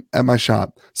time at my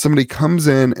shop. Somebody comes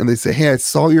in and they say, hey, I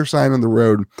saw your sign on the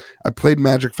road. I played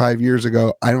Magic 5 years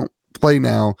ago. I don't play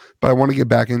now, but I want to get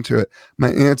back into it. My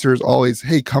answer is always,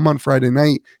 hey, come on Friday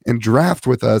night and draft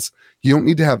with us. You don't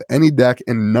need to have any deck,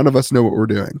 and none of us know what we're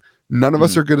doing. None of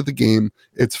us are good at the game.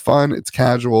 It's fun. It's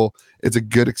casual. It's a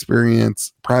good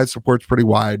experience. Prize support's pretty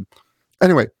wide.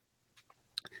 Anyway,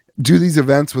 do these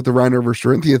events with the Rhinar versus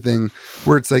Dorinthia thing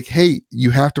where it's like, hey,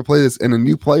 you have to play this, and a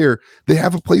new player, they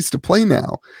have a place to play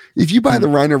now. If you buy the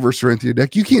Rhinar versus Dorinthia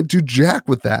deck, you can't do jack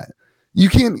with that. You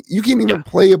can't even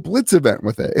play a blitz event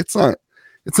with it. It's not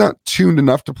tuned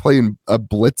enough to play in a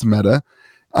blitz meta.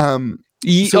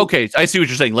 Okay, I see what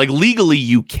you're saying. Like legally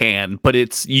you can, but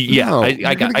it's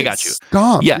I got you.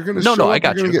 Stop. Yeah. You're gonna I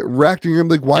got you. You're gonna get wrecked, and you're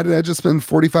gonna be like, why did I just spend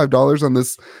 $45 on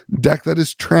this deck that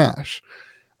is trash?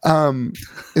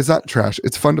 It's not trash.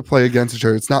 It's fun to play against each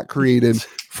other. It's not created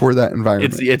for that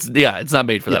environment. It's not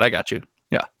made for that. I got you.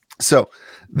 Yeah. So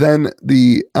then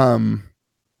the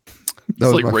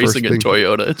it's like racing a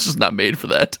Toyota. It's just not made for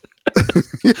that.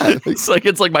 It's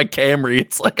like my Camry.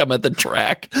 It's like I'm at the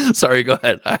track. Sorry, go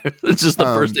ahead. It's just the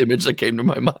first image that came to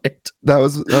my mind. That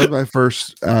was my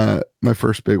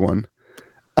first big one.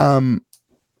 I don't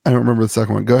remember the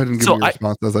second one. Go ahead and give me your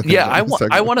response as I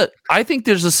think. I think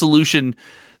there's a solution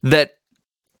that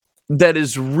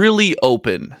is really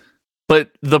open,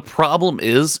 but the problem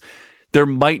is there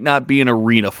might not be an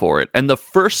arena for it. And the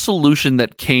first solution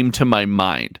that came to my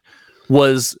mind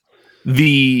was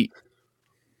the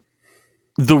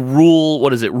rule,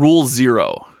 what is it? Rule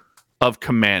 0 of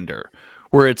Commander,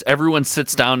 where it's everyone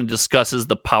sits down and discusses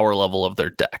the power level of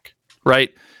their deck, right?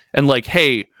 And like,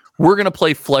 hey, we're going to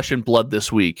play Flesh and Blood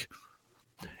this week.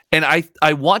 And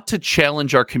I want to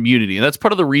challenge our community. And that's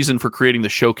part of the reason for creating the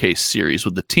showcase series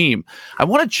with the team. I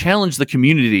want to challenge the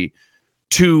community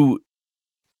to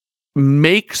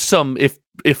make some, if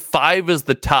 5 is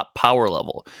the top power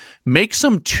level, make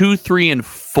some 2, 3, and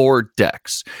 4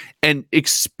 decks and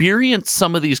experience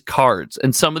some of these cards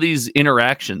and some of these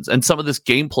interactions and some of this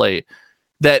gameplay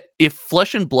that if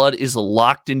Flesh and Blood is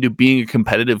locked into being a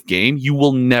competitive game, you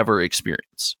will never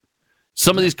experience.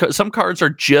 Some cards are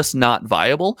just not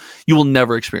viable. You will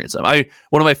never experience them.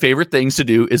 One of my favorite things to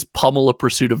do is pummel a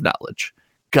Pursuit of Knowledge.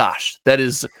 Gosh, that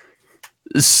is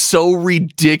so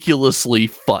ridiculously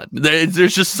fun.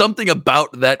 There's just something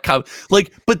about that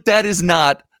but that is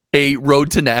not a Road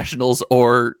to Nationals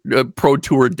or a Pro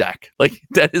Tour deck. Like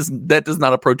that does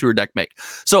not a Pro Tour deck make.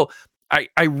 So I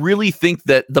really think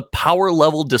that the power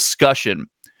level discussion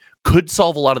could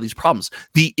solve a lot of these problems.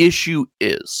 The issue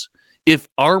is if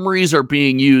armories are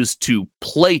being used to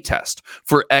play test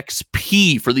for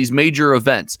XP for these major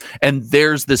events, and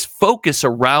there's this focus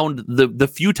around the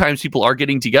few times people are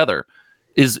getting together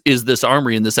is this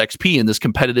armory and this XP in this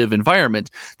competitive environment,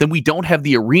 then we don't have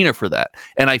the arena for that.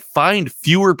 And I find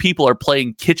fewer people are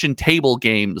playing kitchen table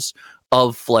games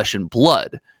of Flesh and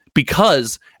Blood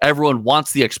because everyone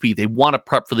wants the XP. They want to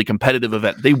prep for the competitive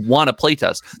event. They want to play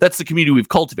test. That's the community we've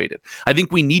cultivated. I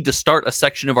think we need to start a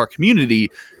section of our community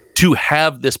to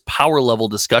have this power level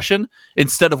discussion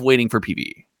instead of waiting for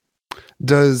PvE.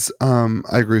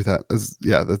 I agree with that.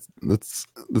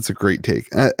 That's a great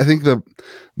take. I think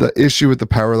the issue with the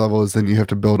power level is then you have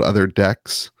to build other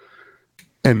decks,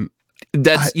 and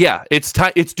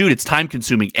it's time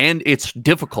consuming and it's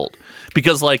difficult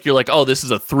because like you're like, oh, this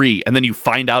is a 3, and then you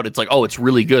find out it's like, oh, it's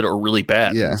really good or really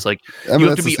bad. Yeah, it's like you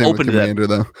have to be open to Commander,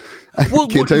 that. Though, I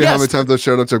can't tell you how many times I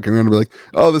showed up to a Commander and be like,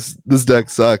 oh, this deck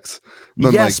sucks.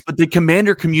 Yes, but the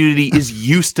Commander community is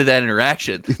used to that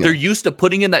interaction. Yeah. They're used to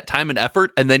putting in that time and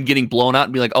effort and then getting blown out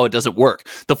and be like, oh, it doesn't work.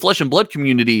 The Flesh and Blood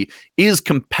community is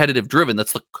competitive driven.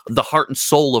 That's the heart and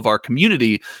soul of our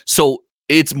community. So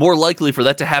it's more likely for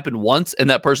that to happen once and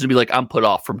that person to be like, I'm put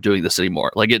off from doing this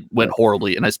anymore. Like it went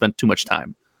horribly and I spent too much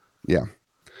time. Yeah.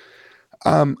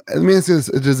 Let me ask you this.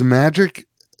 Does Magic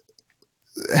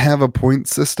have a point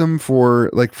system for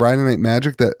like Friday Night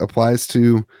Magic that applies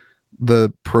to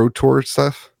the Pro Tour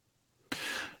stuff?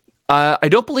 I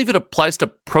don't believe it applies to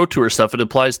Pro Tour stuff. It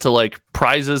applies to like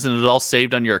prizes and it's all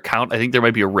saved on your account. I think there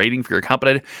might be a rating for your account,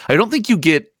 but I don't think you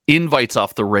get invites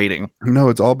off the rating. No,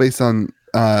 it's all based on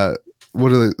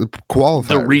what are the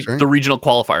qualifiers? The regional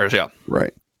qualifiers, yeah.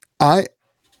 Right. I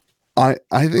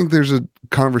think there's a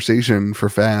conversation for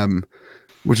Fab,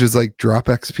 which is like drop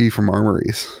XP from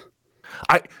armories.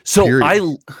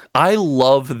 I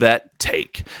love that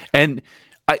take, and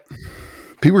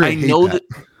people are gonna hate that.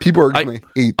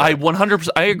 I 100%.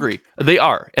 I agree. They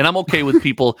are, and I'm okay with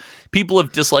people. People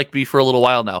have disliked me for a little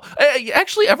while now.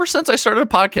 Actually, ever since I started a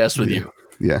podcast with you.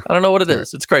 Yeah. I don't know what it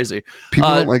is. It's crazy. People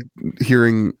don't like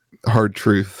hearing hard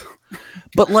truth.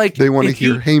 But like they want to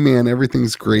hear, hey man,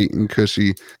 everything's great and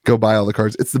cushy. Go buy all the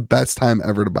cards. It's the best time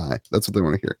ever to buy. That's what they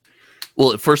want to hear.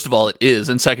 Well, first of all, it is.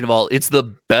 And second of all, it's the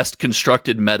best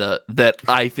constructed meta that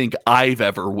I think I've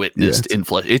ever witnessed in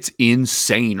Flesh. It's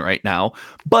insane right now.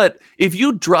 But if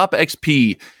you drop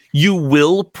XP, you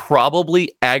will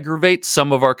probably aggravate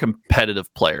some of our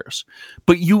competitive players.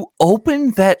 But you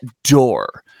open that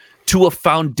door to a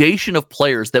foundation of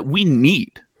players that we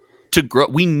need to grow.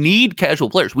 We need casual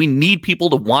players. We need people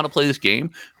to want to play this game.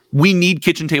 We need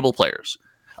kitchen table players.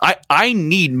 I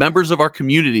need members of our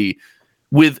community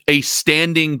with a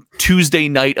standing Tuesday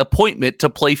night appointment to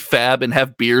play Fab and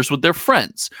have beers with their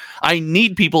friends. I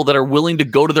need people that are willing to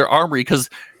go to their armory because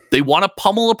they want to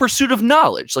pummel a pursuit of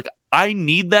knowledge. Like I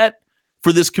need that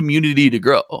for this community to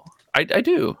grow. I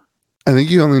do. I think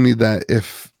you only need that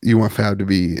if you want Fab to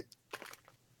be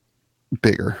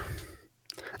bigger.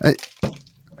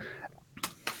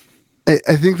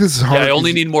 I think this is hard. Yeah, I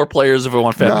only need more players if I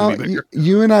want Fab to be bigger.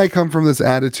 You and I come from this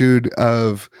attitude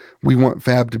of we want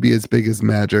Fab to be as big as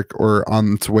Magic or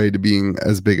on its way to being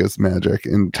as big as Magic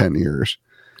in 10 years.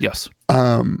 Yes.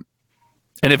 And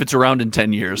if it's around in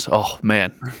 10 years, oh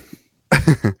man.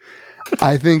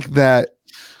 I think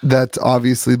that's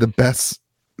obviously the best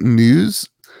news,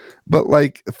 but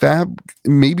like Fab,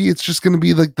 maybe it's just going to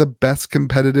be like the best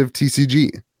competitive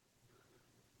TCG.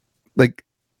 Like,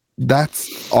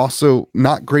 that's also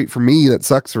not great for me. That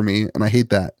sucks for me, and I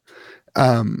hate that.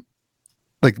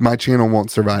 Like my channel won't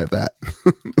survive that.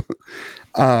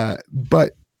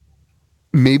 But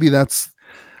maybe that's.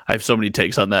 I have so many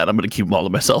takes on that. I'm going to keep them all to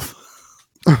myself.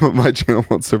 My channel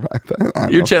won't survive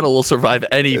that. Your channel will survive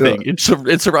anything.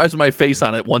 It survives my face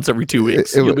on it once every 2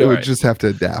 weeks. It would just have to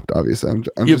adapt. Obviously,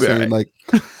 I'm just saying like.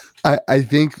 I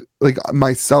think like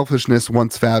my selfishness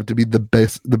wants Fab to be the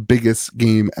biggest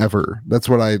game ever. That's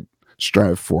what I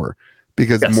strive for,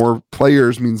 because more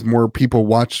players means more people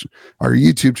watch our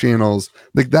YouTube channels.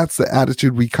 Like that's the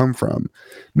attitude we come from.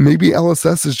 Maybe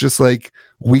LSS is just like,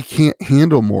 we can't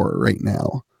handle more right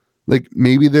now. Like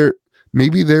maybe their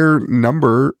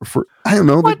number for, I don't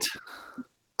know. What?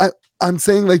 I'm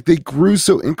saying like they grew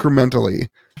so incrementally.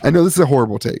 I know this is a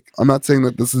horrible take. I'm not saying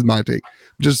that this is my take.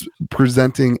 I'm just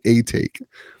presenting a take.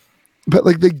 But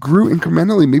like they grew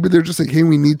incrementally. Maybe they're just like, hey,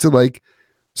 we need to like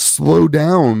slow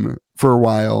down for a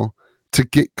while to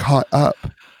get caught up.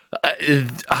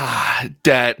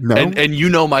 Dad, no? and you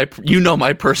know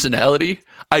my personality.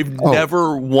 I've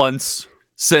never once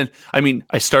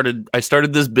I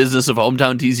started this business of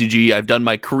Hometown TCG. I've done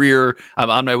my career. I'm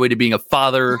on my way to being a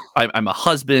father. I'm a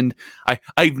husband.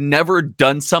 I've never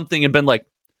done something and been like,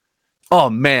 oh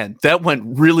man, that went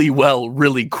really well,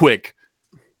 really quick.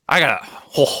 I gotta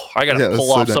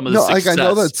pull off some of this success. I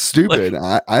know that's stupid.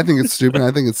 I think it's stupid.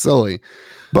 I think it's silly.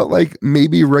 But like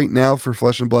maybe right now for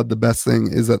Flesh and Blood, the best thing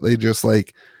is that they just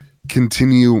like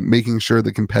continue making sure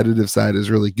the competitive side is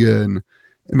really good. And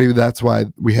maybe that's why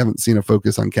we haven't seen a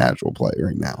focus on casual play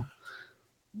right now.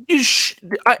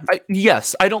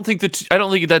 Yes, I don't think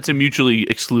that's a mutually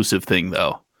exclusive thing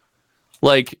though.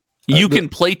 Like you can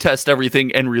play test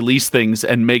everything and release things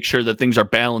and make sure that things are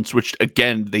balanced, which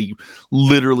again, they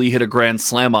literally hit a grand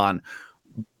slam on.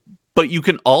 But you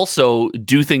can also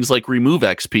do things like remove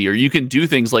XP, or you can do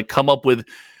things like come up with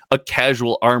a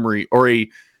casual armory or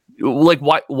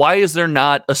why is there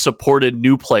not a supported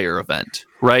new player event,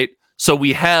 right? So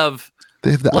they have the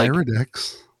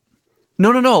Iridex.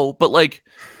 No, but like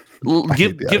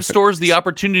give stores the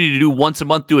opportunity to do once a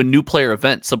month, do a new player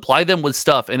event, supply them with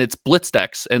stuff, and it's blitz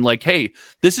decks, and like, hey,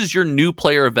 this is your new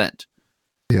player event.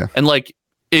 Yeah. And like,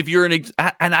 if you're and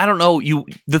I don't know,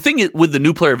 the thing with the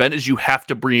new player event is you have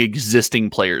to bring existing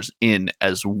players in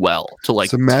as well to like.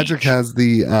 So Magic has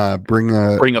the bring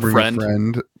a friend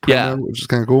promo, yeah, which is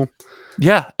kind of cool.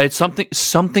 Yeah, it's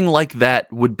something like that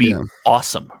would be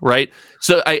awesome, right?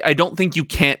 So I don't think you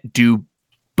can't do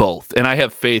both, and I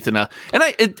have faith in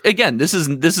again, this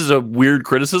is a weird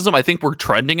criticism. I think we're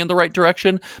trending in the right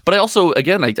direction, but I also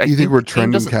again I think we're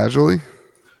trending casually.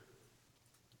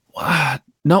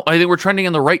 No, I think we're trending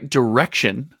in the right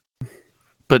direction,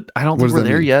 but I don't think we're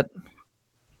there yet.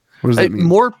 What does that mean?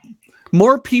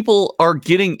 More people are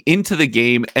getting into the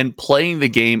game and playing the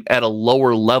game at a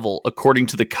lower level, according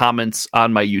to the comments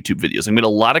on my YouTube videos. I made a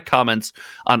lot of comments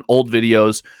on old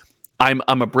videos. I'm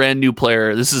a brand new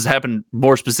player. This has happened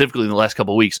more specifically in the last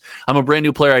couple of weeks. I'm a brand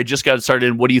new player. I just got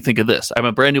started. What do you think of this? I'm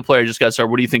a brand new player. I just got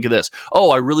started. What do you think of this? Oh,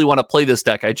 I really want to play this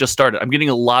deck. I just started. I'm getting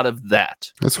a lot of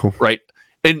that. That's cool. Right.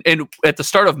 And at the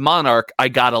start of Monarch, I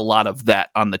got a lot of that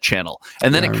on the channel.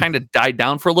 And then it kind of died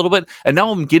down for a little bit. And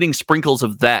now I'm getting sprinkles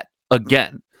of that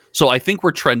again. So I think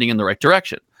we're trending in the right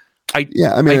direction. I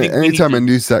mean, anytime a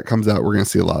new set comes out, we're going to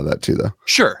see a lot of that too, though.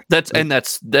 Sure.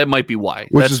 That might be why.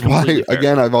 Which is why,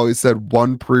 again, I've always said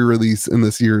one pre-release in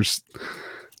this year's.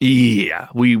 Yeah,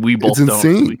 we both don't. It's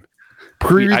insane.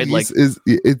 Pre-release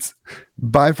it's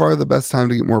by far the best time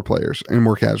to get more players and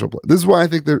more casual play. This is why I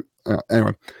think they're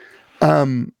anyway.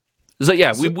 So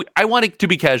yeah, I want it to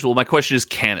be casual. My question is,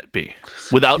 can it be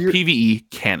without PvE?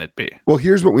 Can it be? Well,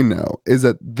 here's what we know is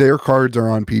that their cards are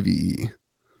on PvE.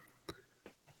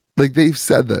 Like they've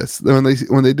said this when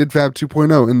they did Fab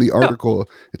 2.0 in the article,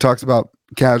 it talks about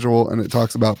casual and it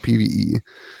talks about PvE.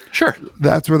 Sure,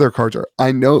 that's where their cards are.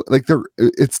 I know, like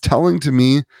it's telling to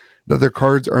me that their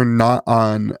cards are not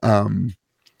on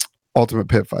Ultimate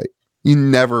Pit Fight. You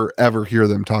never ever hear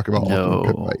them talk about Ultimate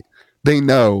Pit Fight. They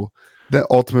know that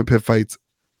Ultimate Pit Fight's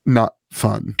not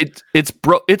fun. It's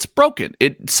broken.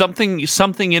 Something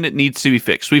in it needs to be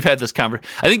fixed. We've had this conversation.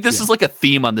 I think this is like a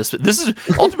theme on this. This is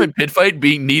Ultimate Pit Fight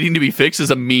needing to be fixed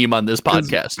is a meme on this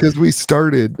podcast. Because we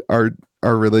started our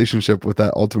relationship with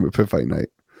that Ultimate Pit Fight night.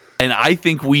 And I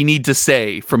think we need to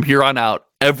say from here on out,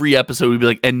 every episode we'd be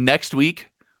like, and next week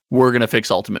we're gonna fix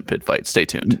Ultimate Pit Fight. Stay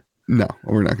tuned. No,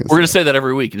 we're not gonna. We're gonna say that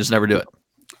every week and just never do it.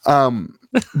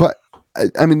 But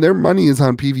I mean, their money is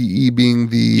on PvE being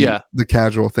the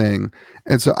casual thing.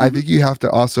 And so I think you have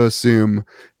to also assume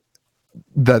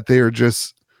that they are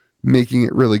just making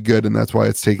it really good. And that's why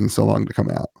it's taking so long to come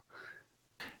out.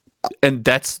 And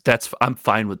I'm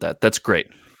fine with that. That's great.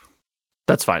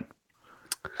 That's fine.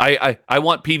 I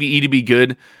want PvE to be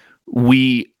good.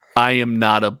 I'm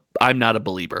not a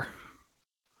believer.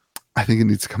 I think it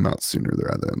needs to come out sooner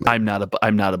rather than later.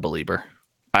 I'm not a believer.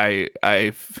 I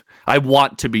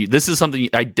want to be. This is something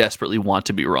I desperately want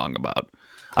to be wrong about.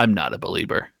 I'm not a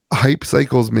believer. Hype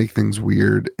cycles make things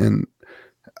weird, and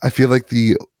I feel like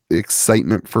the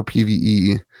excitement for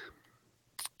PvE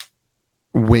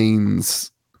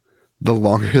wanes the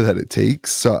longer that it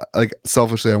takes. So, like,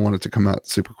 selfishly, I want it to come out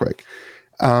super quick.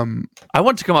 I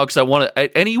want it to come out because I want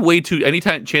to any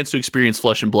chance to experience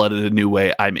Flesh and Blood in a new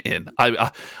way. I'm in.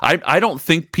 I don't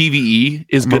think PvE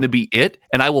is going to be it,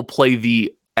 and I will play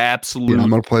the absolute. I'm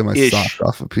going to play my sock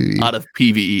off of PvE. Out of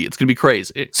PvE, it's going to be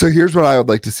crazy. So here's what I would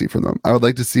like to see from them. I would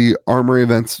like to see armory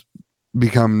events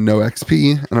become no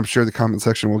XP, and I'm sure the comment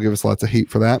section will give us lots of hate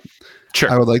for that. Sure.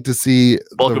 I would like to see.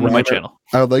 Welcome to my channel.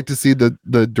 I would like to see the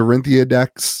Dorinthia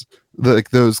decks, like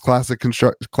those classic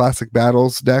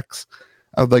battles decks.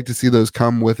 I would like to see those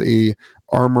come with a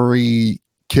armory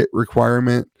kit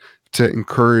requirement to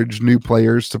encourage new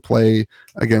players to play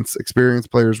against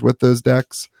experienced players with those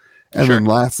decks. And then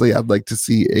lastly, I'd like to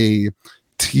see a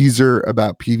teaser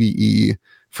about PvE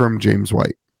from James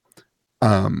White.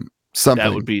 Something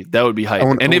that would be hype.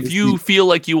 And if you feel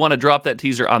like you want to drop that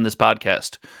teaser on this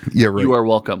podcast, you are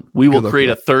welcome. We will create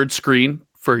a third screen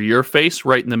for your face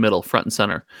right in the middle, front and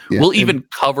center. We'll even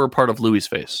cover part of Louie's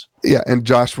face. Yeah, and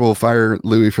Josh will fire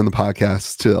Louie from the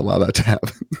podcast to allow that to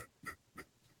happen.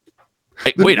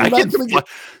 Wait,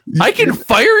 I can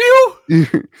fire you?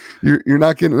 You're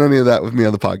not getting any of that with me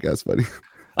on the podcast, buddy.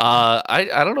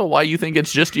 I don't know why you think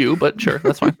it's just you, but sure,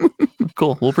 that's fine.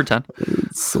 Cool, we'll pretend.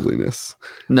 It's silliness.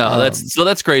 No,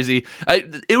 that's crazy.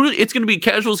 It's going to be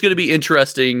casual. It's going to be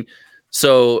interesting.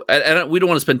 So, and we don't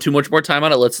want to spend too much more time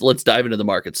on it. Let's dive into the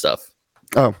market stuff.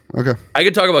 Oh, okay. I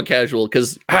could talk about casual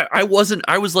because I was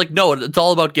like, no, it's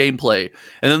all about gameplay.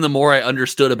 And then the more I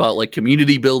understood about like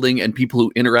community building and people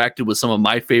who interacted with some of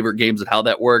my favorite games and how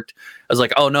that worked, I was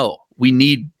like, oh no, we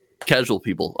need casual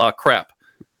people. Oh crap.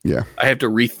 Yeah. I have to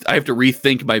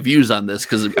rethink my views on this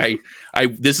because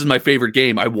this is my favorite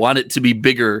game. I want it to be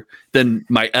bigger than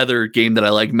my other game that I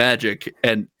like, Magic.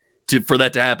 And for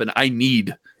that to happen, I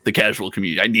need the casual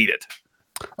community. I need it.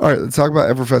 All right, let's talk about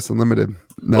Everfest Unlimited.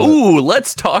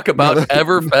 Let's talk about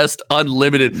Everfest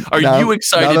Unlimited. Are you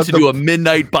excited to do a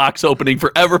midnight box opening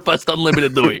for Everfest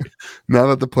Unlimited, Louie? Now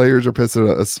that the players are pissed at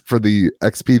us for the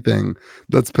XP thing,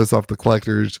 let's piss off the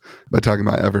collectors by talking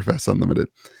about Everfest Unlimited.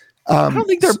 I don't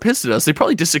think they're pissed at us. They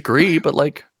probably disagree, but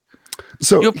like,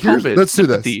 so let's do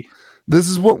this. This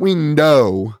is what we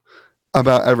know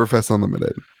about Everfest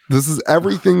Unlimited. This is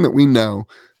everything that we know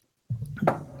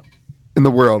in the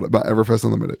world about Everfest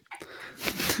Unlimited.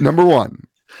 Number one,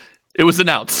 it was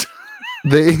announced.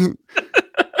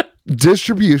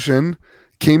 Distribution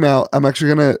came out. I'm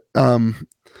actually I'm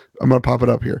gonna pop it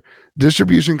up here.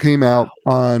 Distribution came out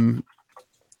on.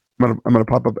 I'm gonna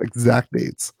pop up exact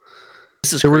dates.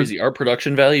 This is crazy. Our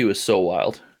production value is so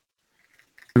wild.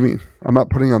 I mean, I'm not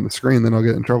putting it on the screen, then I'll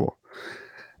get in trouble.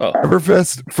 Oh.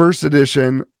 Everfest first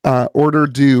edition order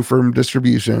due from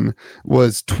distribution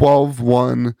was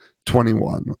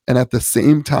 12/1/21, and at the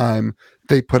same time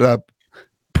they put up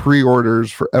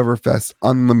pre-orders for Everfest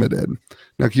Unlimited.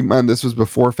 Now keep in mind this was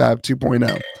before Fab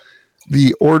 2.0.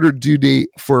 The order due date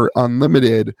for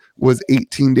Unlimited was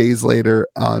 18 days later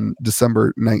on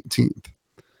December 19th.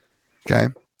 Okay,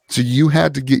 so you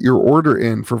had to get your order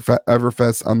in for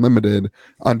Everfest Unlimited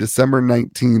on December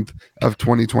 19th of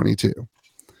 2022.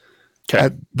 Okay.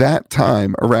 At that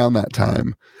time, around that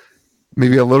time,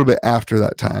 maybe a little bit after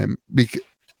that time,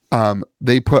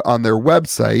 they put on their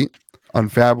website, on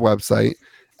Fab website,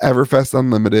 Everfest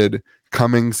Unlimited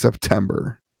coming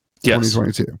September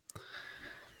 2022.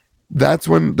 That's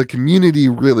when the community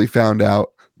really found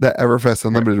out that Everfest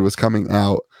Unlimited was coming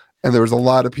out, and there was a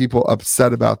lot of people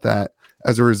upset about that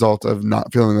as a result of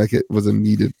not feeling like it was a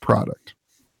needed product.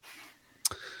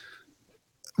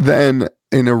 Then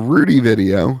in a Rudy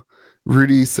video,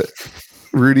 Rudy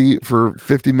for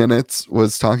 50 minutes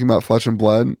was talking about Flesh and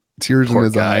Blood, tears in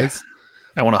his eyes.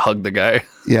 I want to hug the guy.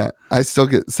 Yeah, I still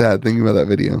get sad thinking about that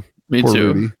video. Me poor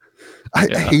too. Rudy. I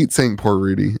hate saying poor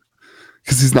Rudy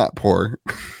because he's not poor.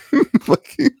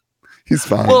 Like he's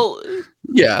fine. Well,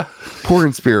 yeah. Poor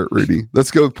in spirit, Rudy. Let's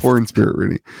go with poor in spirit,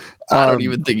 Rudy. I don't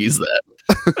even think he's that.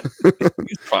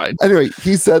 He's fine. Anyway,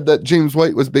 he said that James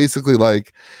White was basically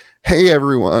like, "Hey,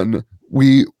 everyone,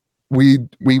 we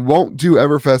won't do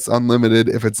Everfest Unlimited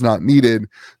if it's not needed.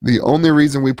 The only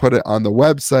reason we put it on the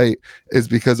website is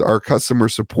because our customer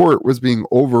support was being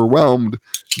overwhelmed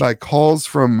by calls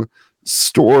from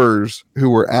stores who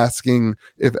were asking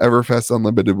if Everfest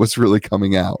Unlimited was really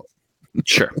coming out."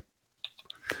 Sure.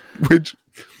 Which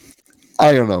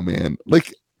I don't know, man.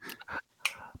 Like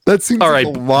that seems like a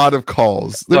lot of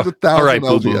calls. There's 1,000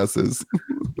 LGSs.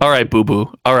 All right, boo boo.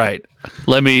 All right,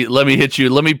 let me hit you.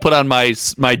 Let me put on my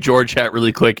George hat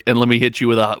really quick, and let me hit you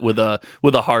with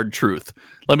a hard truth.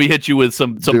 Let me hit you with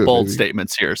some bold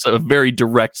statements here. So a very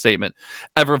direct statement.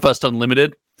 Everfest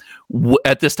Unlimited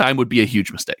at this time would be a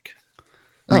huge mistake.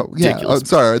 Oh yeah. Oh,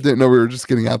 sorry, I didn't know we were just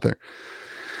getting out there.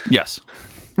 Yes.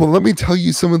 Well, let me tell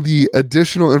you some of the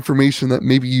additional information that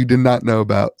maybe you did not know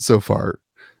about so far,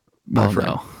 my friend.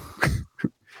 No.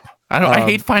 I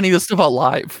hate finding this stuff out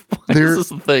live. This is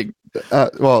the thing.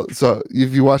 Well, so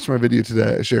if you watched my video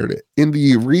today, I shared it in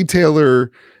the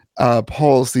retailer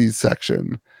policies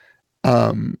section.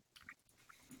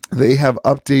 They have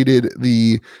updated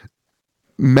the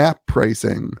map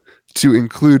pricing to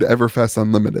include Everfest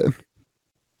Unlimited.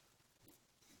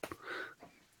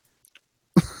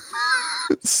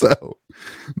 So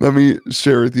let me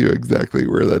share with you exactly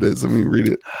where that is. Let me read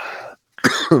it.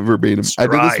 verbatim. I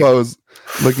did this while I was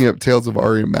looking up Tales of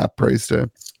Aria map price too.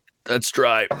 That's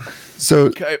dry. So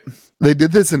they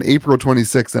did this in April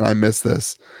 26th, and I missed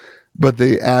this. But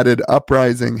they added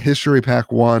Uprising, History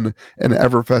Pack 1, and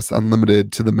Everfest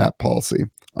Unlimited to the map policy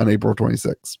on April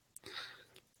 26th.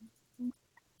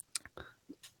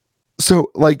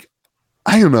 So, like,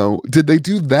 I don't know. Did they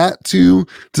do that to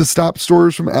stop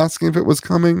stores from asking if it was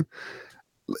coming?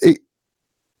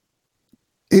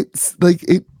 It's like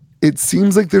it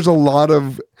seems like there's a lot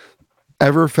of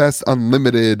Everfest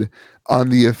Unlimited on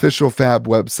the official Fab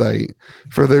website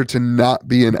for there to not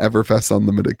be an Everfest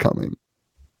Unlimited coming.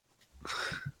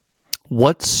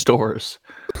 What stores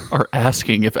are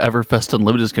asking if Everfest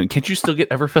Unlimited is coming? Can't you still get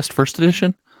Everfest First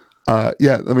Edition?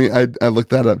 Yeah, I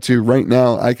looked that up too. Right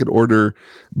now, I could order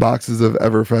boxes of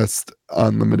Everfest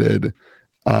Unlimited.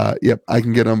 Yep, I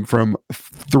can get them from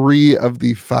 3 of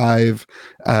the 5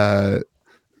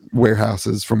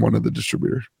 warehouses from one of the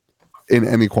distributors in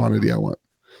any quantity I want.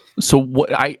 So what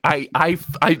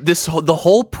the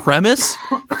whole premise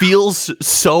feels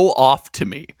so off to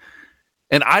me.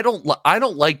 And I don't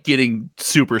like getting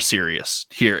super serious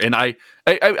here. And I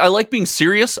like being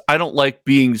serious. I don't like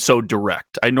being so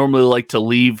direct. I normally like to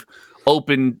leave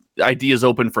ideas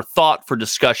open for thought, for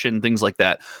discussion, things like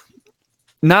that.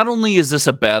 Not only is this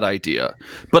a bad idea,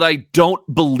 but I don't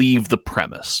believe the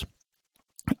premise.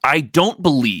 I don't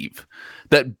believe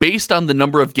that based on the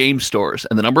number of game stores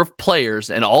and the number of players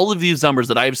and all of these numbers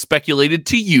that I have speculated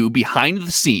to you behind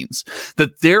the scenes,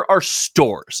 that there are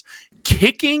stores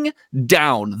kicking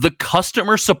down the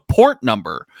customer support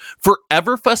number for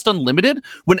Everfest Unlimited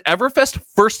when Everfest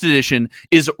First Edition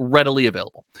is readily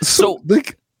available. So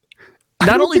like,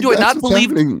 not only do I not believe...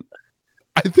 happening.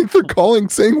 I think they're calling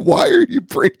saying, why are you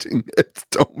printing it?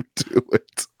 Don't do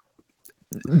it.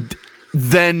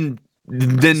 Then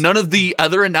none of the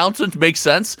other announcements make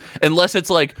sense unless it's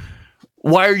like,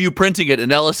 why are you printing it?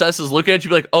 And LSS is looking at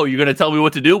you like, oh, you're going to tell me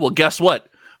what to do? Well, guess what?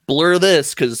 Blur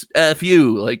this because F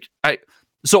you. Like, I'm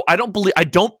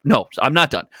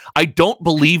not done. I don't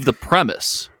believe the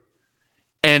premise.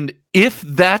 And if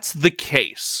that's the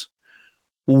case,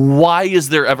 why is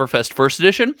there Everfest First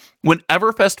Edition when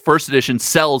Everfest First Edition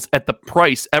sells at the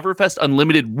price Everfest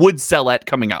Unlimited would sell at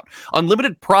coming out?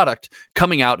 Unlimited product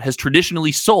coming out has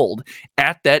traditionally sold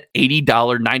at that $80,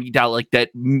 $90, like that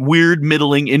weird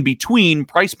middling in between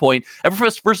price point.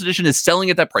 Everfest First Edition is selling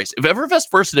at that price. If Everfest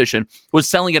First Edition was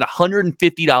selling at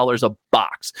 $150 a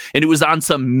box and it was on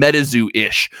some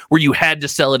MetaZoo-ish where you had to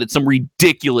sell it at some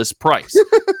ridiculous price,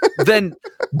 then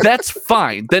that's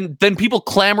fine. Then people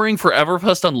clamoring for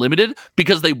Everfest Unlimited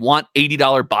because they want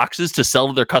 $80 boxes to sell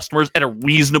to their customers at a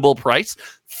reasonable price,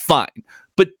 fine.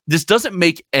 But this doesn't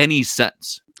make any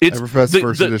sense. Everfest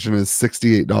First Edition is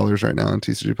 $68 right now on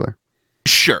TCG Play.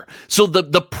 Sure. So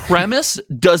the premise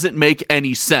doesn't make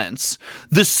any sense.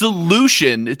 The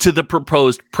solution to the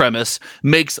proposed premise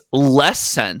makes less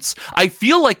sense. I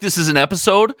feel like this is an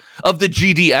episode of the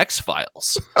GDX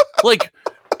files. Like,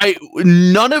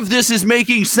 none of this is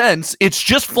making sense. It's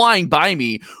just flying by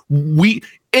me.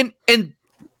 And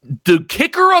the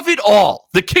kicker of it all,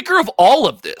 the kicker of all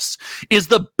of this is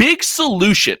the big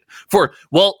solution for,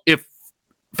 well, if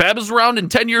Fab is around in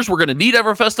 10 years, we're going to need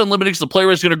Everfest Unlimited because the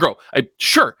player is going to grow.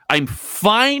 I'm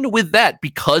fine with that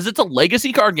because it's a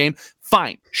legacy card game.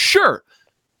 Fine. Sure.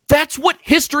 That's what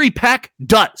History Pack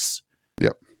does.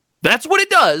 Yep. That's what it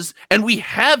does. And we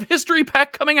have History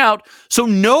Pack coming out. So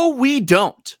no, we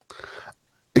don't.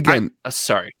 Again,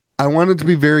 sorry. I wanted to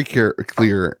be very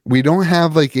clear. We don't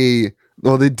have like they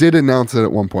did announce it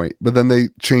at one point, but then they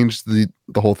changed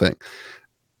the whole thing.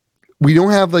 We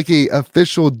don't have like a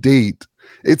official date.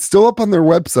 It's still up on their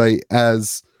website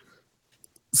as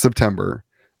September.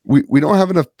 We don't have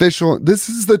an official. This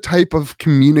is the type of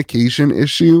communication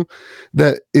issue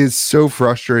that is so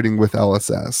frustrating with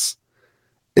LSS.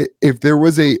 If there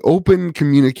was a open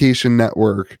communication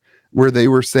network where they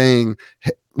were saying,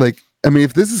 like, I mean,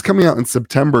 if this is coming out in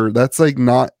September, that's like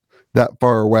not that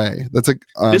far away. That's like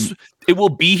it will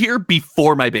be here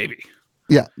before my baby.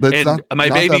 Yeah, my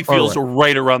baby feels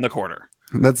right around the corner.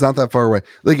 That's not that far away.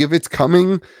 Like if it's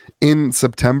coming in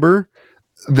September,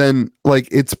 then like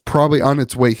it's probably on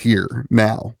its way here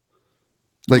now.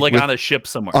 Like on a ship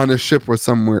somewhere. On a ship or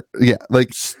somewhere. Yeah.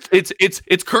 Like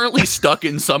it's currently stuck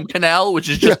in some canal, which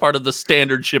is just part of the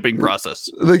standard shipping process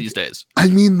these days. I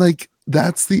mean, like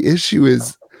that's the issue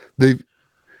is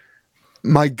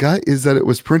my gut is that it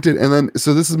was printed and then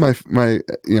so this is my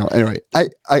anyway, I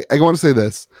want to say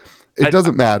this. It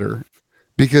doesn't matter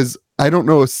because I don't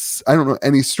know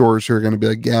any stores who are going to be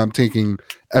like, yeah, I'm taking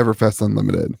Everfest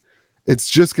Unlimited. It's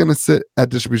just going to sit at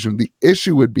distribution. The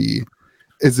issue would be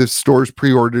is if stores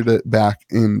pre-ordered it back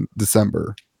in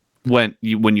December. When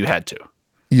you had to.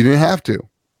 You didn't have to.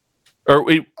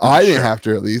 I didn't have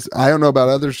to, at least. I don't know about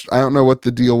others. I don't know what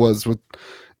the deal was with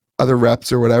other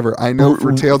reps or whatever. I know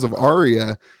for Tales of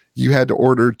Aria, you had to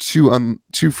order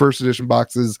two first edition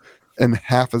boxes and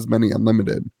half as many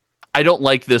unlimited. I don't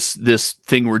like this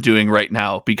thing we're doing right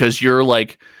now because you're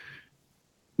like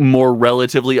more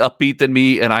relatively upbeat than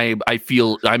me, and I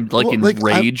feel I'm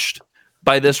enraged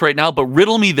by this right now. But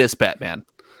riddle me this, Batman.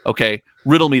 Okay,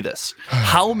 riddle me this.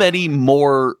 How many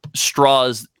more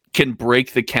straws can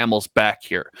break the camel's back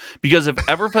here? Because if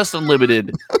Everfest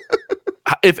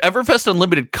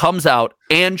Unlimited comes out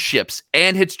and ships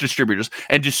and hits distributors,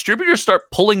 and distributors start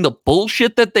pulling the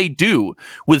bullshit that they do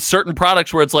with certain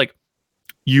products where it's like,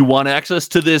 you want access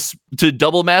to this, to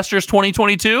Double Masters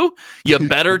 2022? You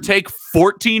better take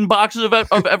 14 boxes of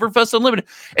Everfest Unlimited.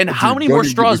 And how many more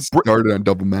straws started on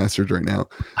Double Masters right now?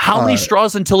 How many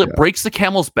straws until it breaks the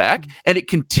camel's back and it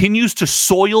continues to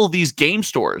soil these game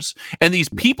stores and these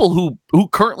people who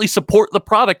currently support the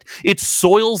product? It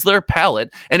soils their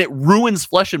palate and it ruins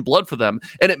Flesh and Blood for them,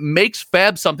 and it makes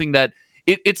Fab something that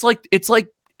it's like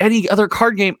any other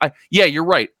card game. Yeah, you're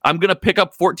right. I'm going to pick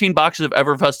up 14 boxes of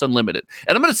Everfest Unlimited,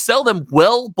 and I'm going to sell them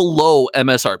well below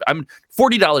MSRP. I'm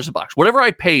 $40 a box. Whatever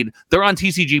I paid, they're on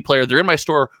TCG Player. They're in my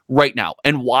store right now.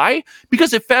 And why?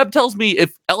 Because if Fab tells me,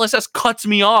 if LSS cuts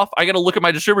me off, I got to look at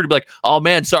my distributor and be like, oh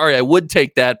man, sorry, I would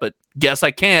take that, but guess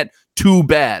I can't. Too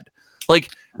bad.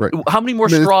 Like, how many more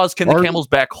straws can the camel's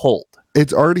back hold?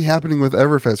 It's already happening with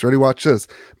Everfest. Ready? Watch this.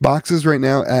 Boxes right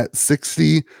now at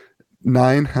 $69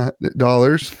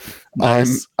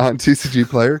 on TCG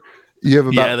Player. You have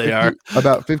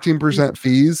about 15%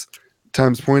 fees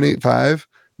times 0.85.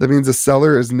 That means the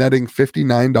seller is netting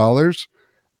 $59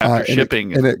 after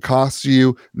shipping, and it costs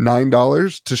you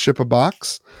 $9 to ship a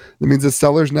box. That means the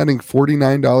seller's netting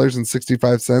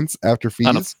 $49.65 after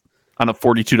fees on a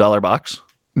 $42 box.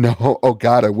 No, oh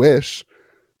God, I wish.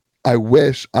 I'm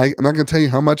not going to tell you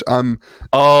how much I'm.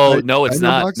 Oh, no, it's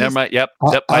not. Boxes. Never mind. Yep.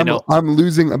 I know. I'm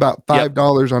losing about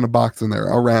 $5 on a box in there.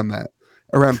 Around that.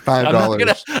 Around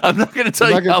 $5. I'm not going to tell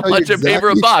you how much I pay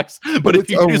for a box, but if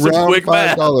you use a quick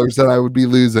math, $5 that I would be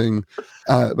losing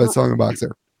by selling a box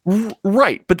there.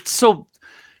 Right, but so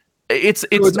it's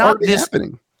not this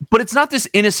happening. But it's not this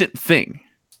innocent thing.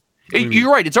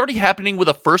 You're right. It's already happening with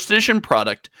a first edition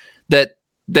product that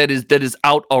is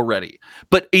out already,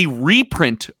 but a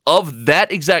reprint of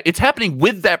that it's happening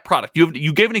with that product.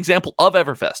 You gave an example of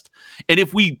Everfest, and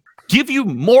if we give you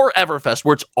more Everfest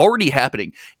where it's already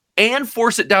happening and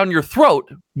force it down your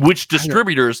throat, which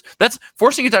distributors, that's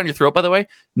forcing it down your throat, by the way,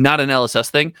 not an LSS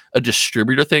thing, a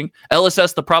distributor thing.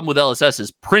 LSS, the problem with LSS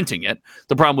is printing it.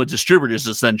 The problem with distributors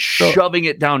is then shoving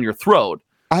it down your throat.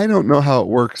 I don't know how it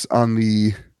works on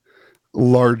the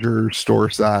larger store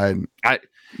side.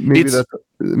 Maybe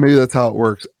that's how it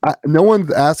works. No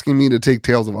one's asking me to take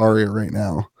Tales of Aria right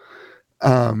now.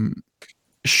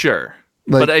 Sure,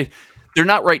 but they're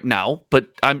not right now. But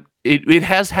it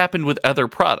has happened with other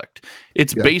product.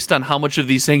 It's based on how much of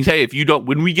these things. Hey,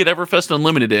 when we get Everfest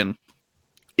Unlimited in,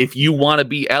 if you want to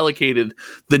be allocated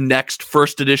the next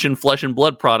first edition Flesh and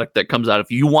Blood product that comes out, if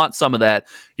you want some of that,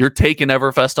 you're taking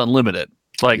Everfest Unlimited.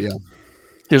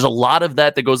 There's a lot of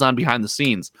that goes on behind the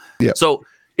scenes. Yeah. So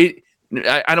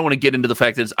I don't want to get into the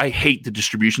fact that I hate the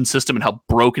distribution system and how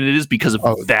broken it is because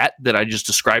of that I just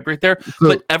described right there. So,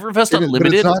 but Everfest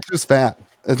Unlimited, it's not just that.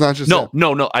 It's not just no.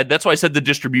 That's why I said the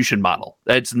distribution model.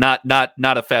 It's not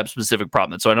a Fab specific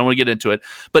problem. So I don't want to get into it.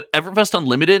 But Everfest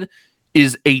Unlimited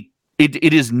is it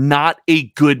is not a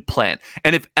good plan.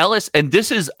 And if they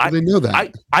know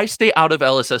that. I stay out of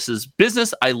LSS's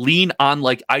business. I lean on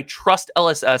I trust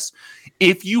LSS.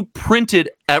 If you printed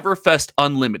Everfest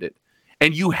Unlimited,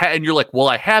 and you're like, well,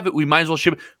 I have it. We might as well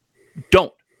ship it.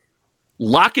 Don't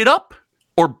lock it up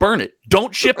or burn it.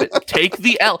 Don't ship it. Take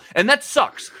the L. And that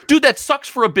sucks, dude. That sucks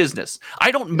for a business. I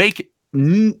don't make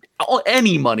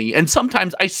any money, and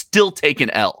sometimes I still take an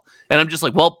L. And I'm just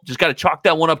like, well, just got to chalk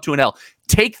that one up to an L.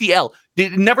 Take the L.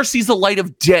 It never sees the light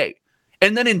of day.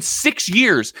 And then in 6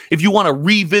 years, if you want to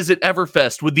revisit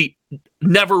Everfest with the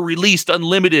never released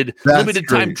limited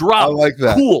time drop, I like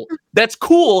that. Cool. That's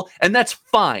cool, and that's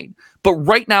fine. But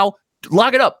right now,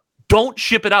 lock it up. Don't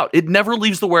ship it out. It never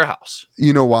leaves the warehouse.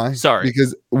 You know why? Sorry.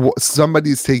 Because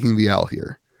somebody's taking the L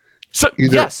here. So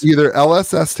either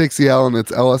LSS takes the L and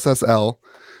it's LSSL,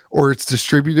 or it's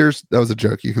distributors. That was a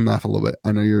joke. You can laugh a little bit.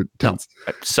 I know you're tense.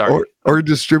 No, sorry. Or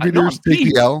distributors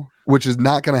take the L, which is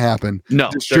not going to happen. No,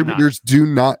 distributors do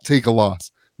not take a loss.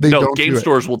 Game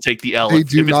stores will take the L.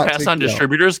 If it's passed on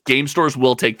distributors, game stores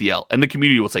will take the L, and the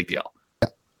community will take the L.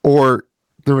 Or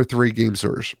There were 3 game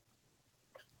stores.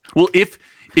 Well, if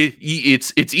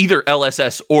it's either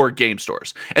LSS or game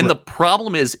stores. And the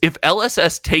problem is if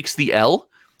LSS takes the L,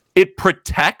 it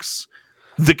protects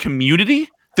the community,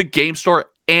 the game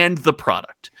store, and the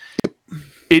product.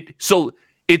 So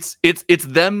it's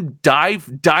them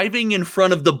diving in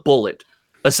front of the bullet,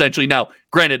 essentially. Now,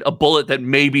 granted, a bullet that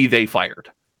maybe they fired.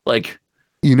 Like,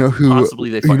 possibly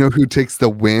they fired. You know who takes the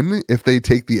win if they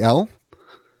take the L?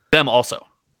 Them also.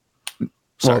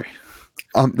 Sorry.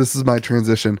 Well, this is my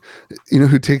transition. You know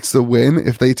who takes the win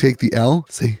if they take the L?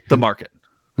 Say who? The market.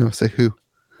 No, say who?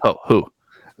 Oh, who?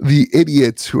 The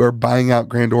idiots who are buying out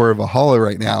Grandora Valhalla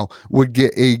right now would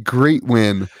get a great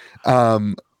win.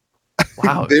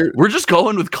 Wow, we're just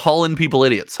going with calling people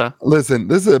idiots, huh? Listen,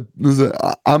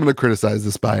 I'm going to criticize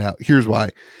this buyout. Here's why: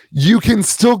 you can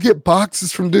still get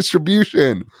boxes from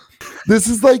distribution. This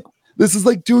is like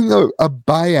doing a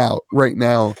buyout right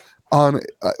now on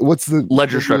what's the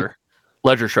Ledger Shredder.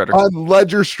 On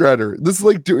Ledger Shredder. This is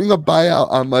like doing a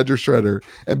buyout on Ledger Shredder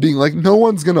and being like, no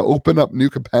one's going to open up New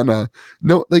Capenna.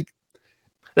 No, like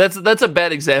that's a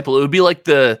bad example. It would be like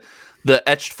the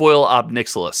etched foil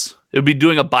Obnixilis. It would be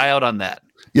doing a buyout on that.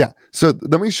 Yeah. So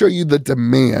let me show you the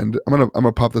demand. I'm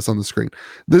gonna pop this on the screen.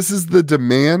 This is the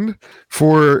demand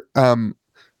for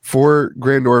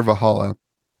Grandora Valhalla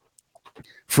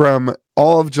from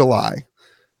all of July.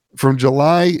 From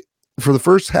July, for the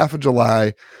first half of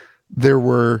July, there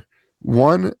were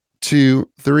 1, 2,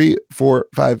 3, 4,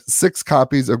 5, 6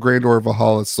 copies of Grandora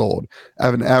Valhalla sold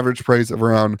at an average price of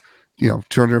around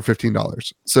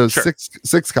 $215. So sure.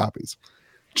 six copies.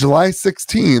 July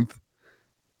 16th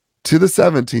to the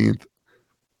 17th.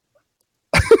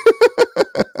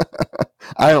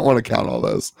 I don't want to count all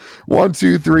those. 1,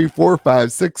 2, 3, 4,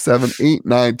 5, 6, 7, 8,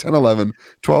 9, 10, 11,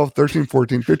 12, 13,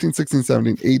 14, 15, 16,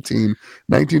 17, 18,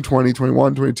 19, 20,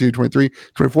 21, 22, 23,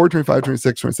 24, 25,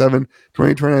 26, 27,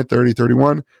 28, 29, 30,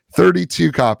 31,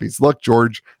 32 copies. Look,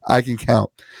 George, I can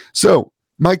count. So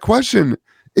my question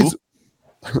is,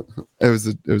 it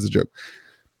was a joke.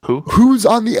 Who's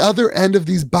on the other end of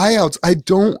these buyouts? I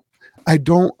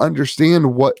don't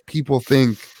understand what people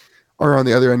think are on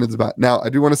the other end of the buyout. Now, I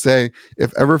do want to say,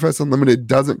 if Everfest Unlimited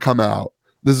doesn't come out,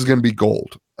 this is going to be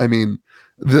gold. I mean,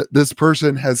 this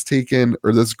person has taken,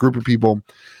 or this group of people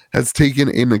has taken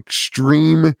an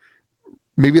extreme,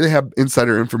 maybe they have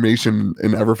insider information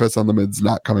and Everfest Unlimited's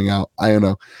not coming out. I don't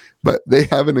know. But they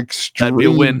have an extreme, that'd be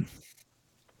a win.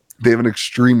 They have an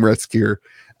extreme risk here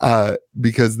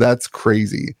because that's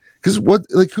crazy. Because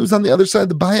who's on the other side of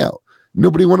the buyout?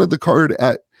 Nobody wanted the card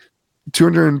at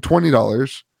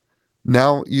 $220.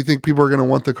 Now you think people are going to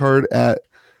want the card at,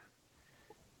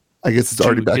 I guess it's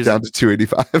already back down to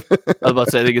 $285. I was about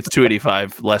to say, I think it's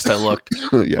 $285 last I looked.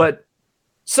 Yeah. But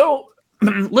so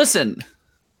listen,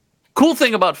 cool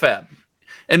thing about Fab,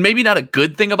 and maybe not a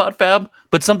good thing about Fab,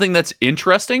 but something that's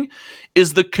interesting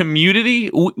is the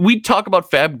community. We talk about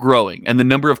Fab growing and the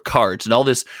number of cards and all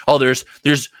this. Oh,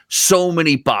 there's so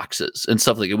many boxes and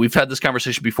stuff like that. We've had this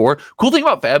conversation before. Cool thing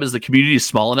about Fab is the community is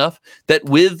small enough that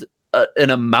with an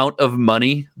amount of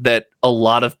money that a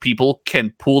lot of people can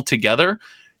pool together,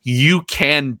 you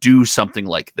can do something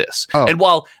like this. Oh. And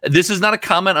while this is not a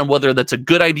comment on whether that's a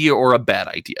good idea or a bad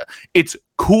idea, it's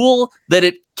cool that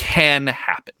it can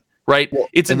happen. Right. Well,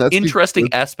 it's an interesting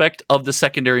aspect of the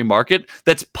secondary market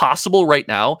that's possible right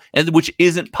now, and which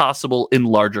isn't possible in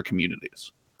larger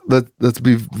communities. Let's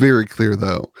be very clear,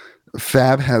 though.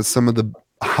 Fab has some of the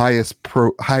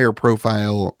higher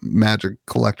profile Magic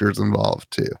collectors involved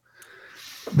too.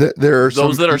 There are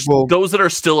those that are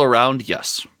still around.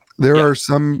 Yes, there are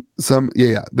some.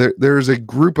 Yeah. There's a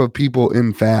group of people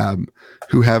in Fab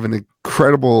who have an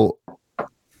incredible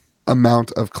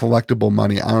amount of collectible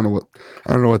money. I don't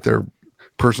know what their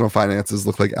personal finances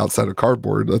look like outside of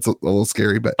cardboard. That's a little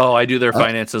scary, but I do their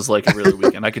finances like every other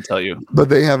weekend. I can tell you. But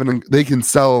they can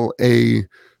sell a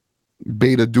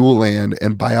beta dual land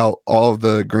and buy out all of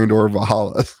the Grandora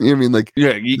Valhalla. I mean, like,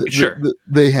 yeah, sure.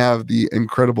 They have the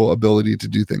incredible ability to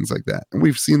do things like that, and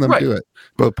we've seen them do it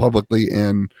both publicly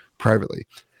and privately.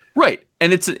 Right.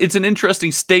 And it's an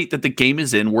interesting state that the game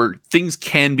is in where things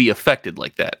can be affected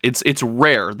like that. It's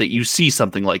rare that you see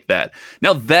something like that.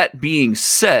 Now, that being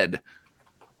said,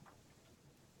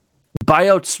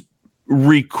 buyouts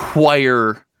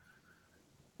require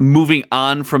moving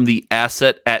on from the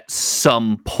asset at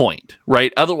some point,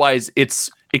 right? Otherwise,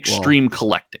 it's extreme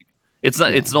collecting. It's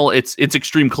not. It's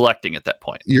extreme collecting at that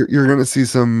point. You're going to see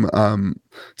some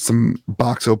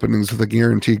box openings with a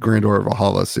guaranteed Grandora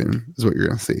Valhalla soon. Is what you're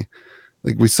going to see.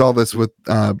 Like we saw this with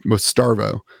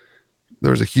Starvo.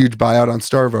 there was a huge buyout on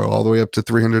Starvo all the way up to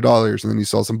 $300, and then you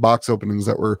saw some box openings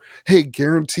that were, hey,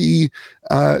 guarantee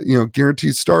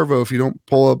Starvo if you don't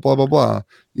pull up blah blah blah.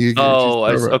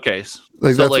 Okay.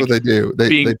 Like that's what they do.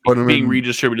 They put them being in,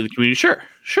 redistributed to the community.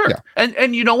 Sure. Yeah.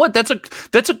 And you know what? That's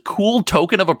a cool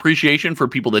token of appreciation for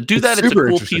people that do that. It's a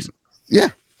cool piece. Yeah.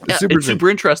 It's super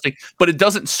interesting, but it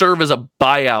doesn't serve as a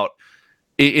buyout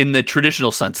in the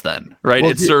traditional sense then, right?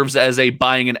 Well, it serves as a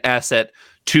buying an asset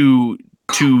to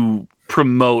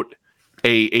promote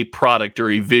a product or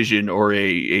a vision or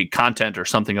a content or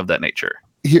something of that nature.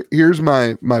 Here's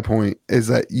my point is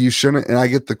that you shouldn't, and I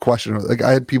get the question, like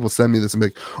I had people send me this and be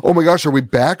like, oh my gosh, are we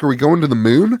back? Are we going to the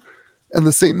moon? And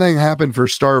the same thing happened for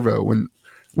Starvo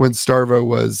when Starvo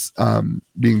was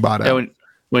being bought out.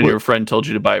 When your friend told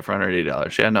you to buy it for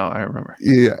 $180. Yeah, no, I remember.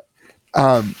 Yeah.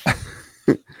 I'm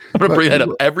gonna bring that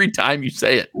up every time you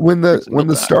say it. When the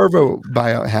Starvo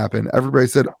buyout happened, everybody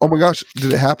said, oh my gosh,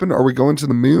 did it happen? Are we going to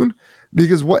the moon?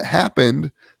 Because what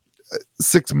happened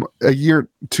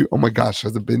oh my gosh,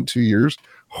 has it been 2 years?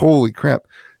 Holy crap.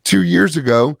 2 years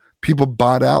ago, people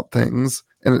bought out things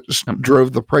and it just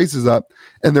drove the prices up,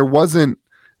 and there wasn't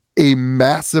a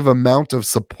massive amount of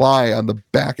supply on the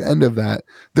back end of that.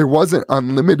 There wasn't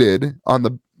unlimited on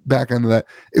the back end of that.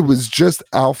 It was just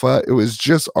alpha, it was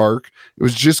just arc, it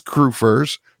was just crew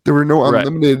first. There were no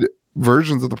unlimited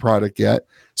versions of the product yet,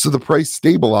 so the price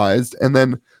stabilized, and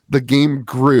then the game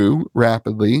grew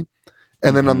rapidly,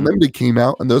 and then unlimited came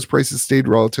out, and those prices stayed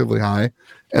relatively high,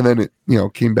 and then it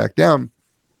came back down.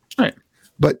 Right.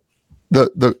 But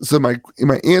so my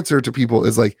answer to people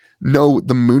is like, no,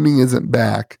 the mooning isn't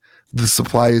back. The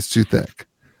supply is too thick.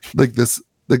 Like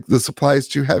the supply is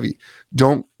too heavy.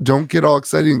 Don't get all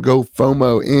excited and go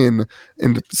FOMO in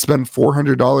and spend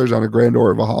 $400 on a Grand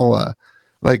or Valhalla.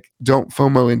 Like, don't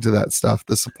FOMO into that stuff.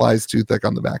 The supply is too thick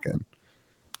on the back end.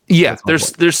 Yeah,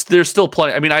 there's still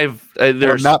plenty. I mean,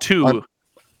 there's two.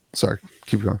 Sorry,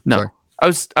 keep going. No,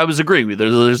 sorry. I was agreeing with you.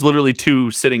 There's literally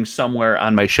two sitting somewhere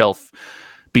on my shelf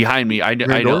behind me. I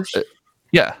know.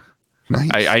 Yeah. Nice.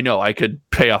 I know I could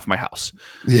pay off my house.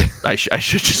 Yeah, I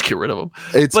should just get rid of them.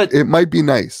 It might be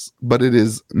nice, but it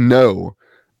is no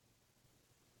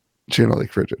Channel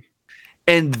Lake Frigid.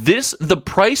 And the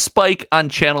price spike on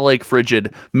Channel Lake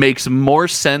Frigid makes more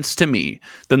sense to me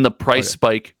than the price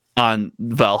spike on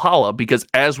Valhalla, because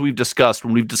as we've discussed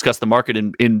when we've discussed the market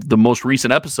in the most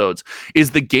recent episodes,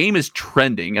 is the game is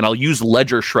trending, and I'll use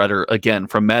Ledger Shredder again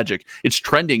from Magic. It's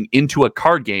trending into a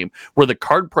card game where the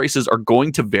card prices are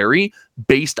going to vary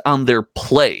based on their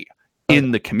play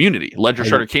in the community. Ledger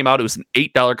Shredder came out, it was an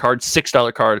 $8 card,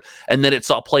 $6 card, and then it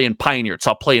saw play in Pioneer, it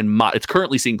saw play in it's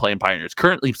currently seeing play in Pioneer, it's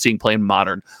currently seeing play in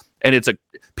Modern, and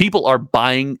people are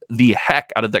buying the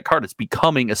heck out of that card. It's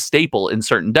becoming a staple in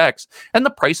certain decks, and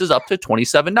the price is up to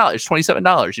 $27,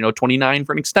 $29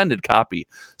 for an extended copy,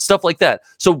 stuff like that.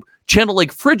 So Channel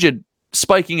Lake Frigid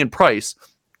spiking in price.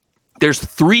 There's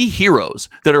 3 heroes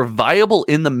that are viable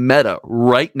in the meta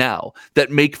right now that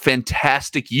make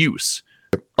fantastic use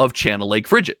of Channel Lake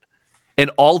Frigid. And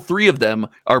all 3 of them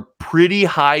are pretty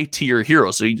high tier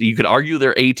heroes. So you could argue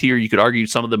they're A tier. You could argue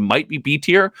some of them might be B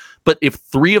tier. But if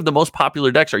 3 of the most popular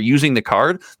decks are using the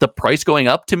card, the price going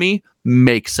up to me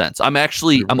makes sense. I'm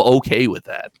okay with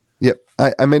that. Yep.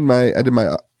 I did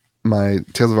my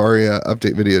Tales of Aria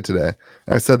update video today.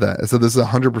 I said that. I said this is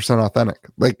 100% authentic.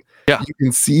 Like, you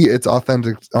can see its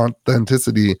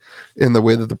authenticity in the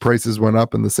way that the prices went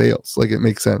up in the sales. Like, it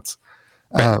makes sense.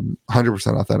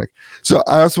 100% authentic. So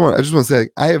I just want to say,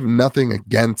 I have nothing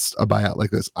against a buyout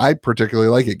like this. I particularly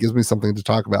like it. It gives me something to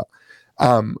talk about.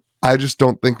 I just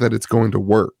don't think that it's going to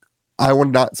work. I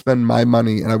would not spend my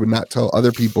money, and I would not tell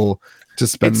other people to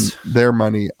spend their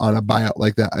money on a buyout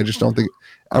like that. I just don't think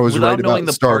I was right about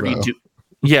Starvo.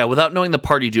 Without knowing the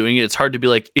party doing it, it's hard to be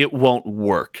like, it won't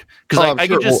work. Because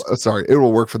it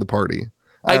will work for the party.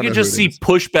 I could just see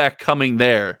pushback coming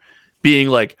there, being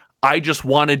like, I just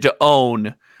wanted to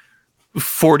own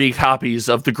 40 copies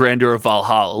of the Grandeur of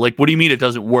Valhalla. Like, what do you mean it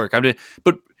doesn't work?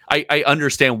 But I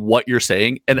understand what you're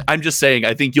saying, and I'm just saying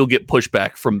I think you'll get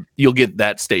pushback you'll get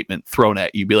that statement thrown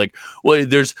at you. Be like, well,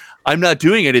 I'm not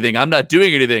doing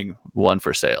anything. One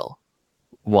for sale.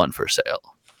 One.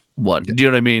 Do you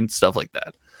know what I mean? Stuff like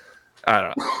that. I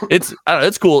don't know.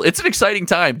 It's cool. It's an exciting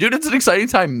time, dude. It's an exciting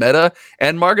time, meta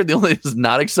and market. The only thing that's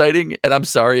not exciting, and I'm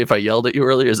sorry if I yelled at you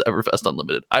earlier, is Everfest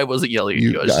Unlimited. I wasn't yelling at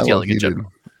you. I was just yelling in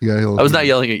general. I was not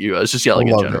yelling at you. I was just yelling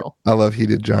in general. I love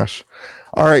Heated Josh.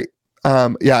 All right.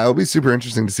 It'll be super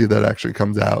interesting to see if that actually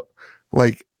comes out.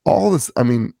 Like, all this, I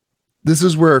mean, this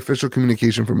is where official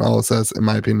communication from LSS, in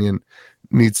my opinion,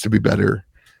 needs to be better.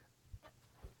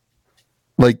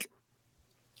 Like,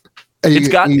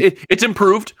 It's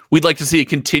improved. We'd like to see it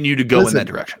continue to go in that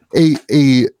direction.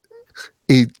 A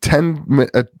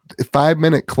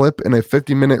 5-minute clip and a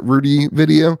 50-minute Rudy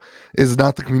video is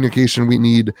not the communication we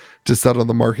need to settle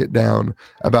the market down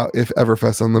about if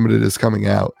Everfest Unlimited is coming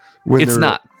out. It's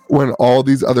not. When all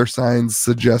these other signs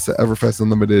suggest that Everfest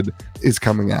Unlimited is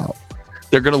coming out.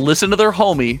 They're going to listen to their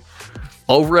homie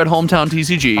over at Hometown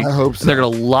TCG. I hope so. They're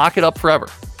going to lock it up forever.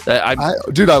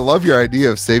 Dude, I love your idea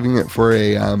of saving it for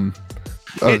a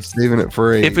return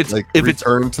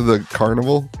to the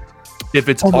carnival. If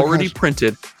it's already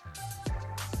printed,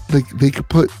 like they could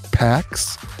put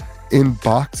packs in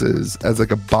boxes as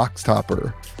like a box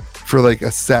topper for like a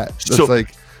set. That's so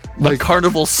like a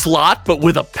carnival slot, but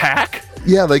with a pack.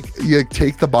 Yeah, like you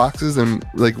take the boxes and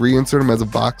like reinsert them as a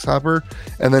box topper,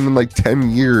 and then in like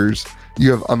 10 years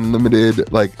you have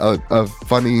unlimited like a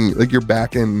funny, like you're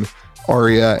back in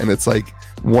Aria and it's like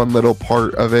one little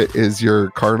part of it is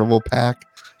your carnival pack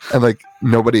and like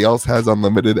nobody else has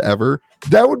unlimited ever.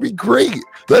 That would be great.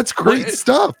 That's great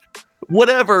stuff.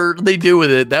 Whatever they do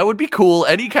with it, that would be cool.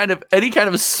 Any kind of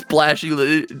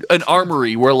splashing, an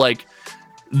armory where like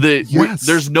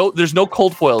there's no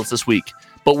cold foils this week,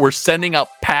 but we're sending out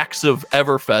packs of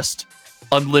Everfest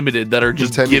Unlimited that are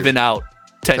just given out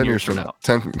 10 years from now.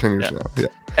 10 years from now, yeah.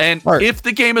 And if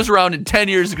the game is around in 10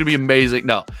 years, it's going to be amazing.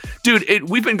 No. Dude,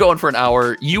 we've been going for an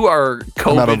hour. You are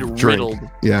COVID-riddled.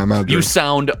 Yeah, I'm out of drink. You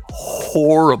sound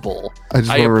horrible. I just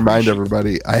want to remind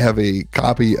everybody, I have a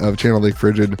copy of Channel Lake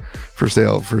Frigid for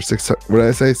sale for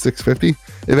 $650?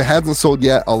 If it hasn't sold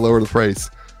yet, I'll lower the price.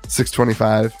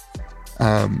 $625.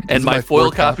 And my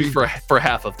foil copy for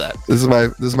half of that. This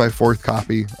is my fourth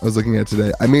copy I was looking at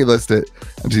today. I may list it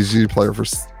on TCG Player for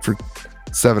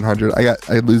 $700.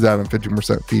 I lose out on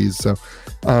 15% fees. So,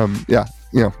 yeah,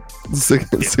 you know, I think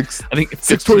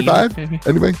 $625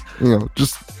 anyway. You know,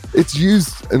 just it's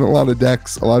used in a lot of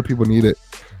decks. A lot of people need it.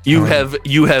 You have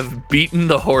beaten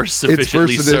the horse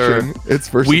sufficiently, sir. It's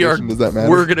first edition. Does that matter?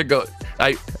 We're gonna go.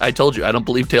 I told you I don't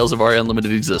believe Tales of Aria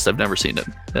Unlimited exists. I've never seen it.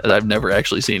 I've never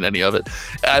actually seen any of it.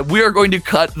 We are going to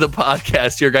cut the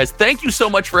podcast here, guys. Thank you so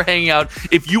much for hanging out.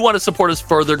 If you want to support us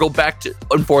further, go back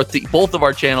and forth to both of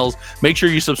our channels. Make sure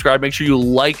you subscribe. Make sure you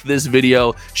like this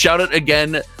video. Shout out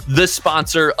again, the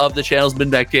sponsor of the channel's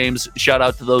Midnight Games. Shout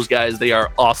out to those guys. They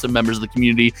are awesome members of the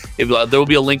community. There will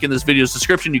be a link in this video's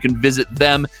description. You can visit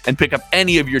them and pick up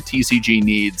any of your TCG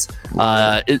needs.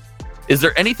 Is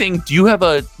there anything? Do you have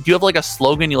like a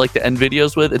slogan you like to end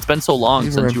videos with? It's been so long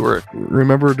since you were.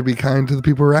 Remember to be kind to the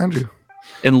people around you.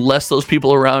 Unless those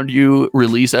people around you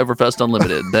release Everfest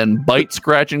Unlimited, then bite,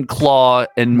 scratch, and claw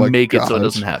and make it so it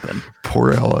doesn't happen.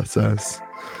 Poor LSS.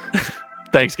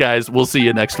 Thanks, guys. We'll see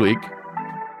you next week.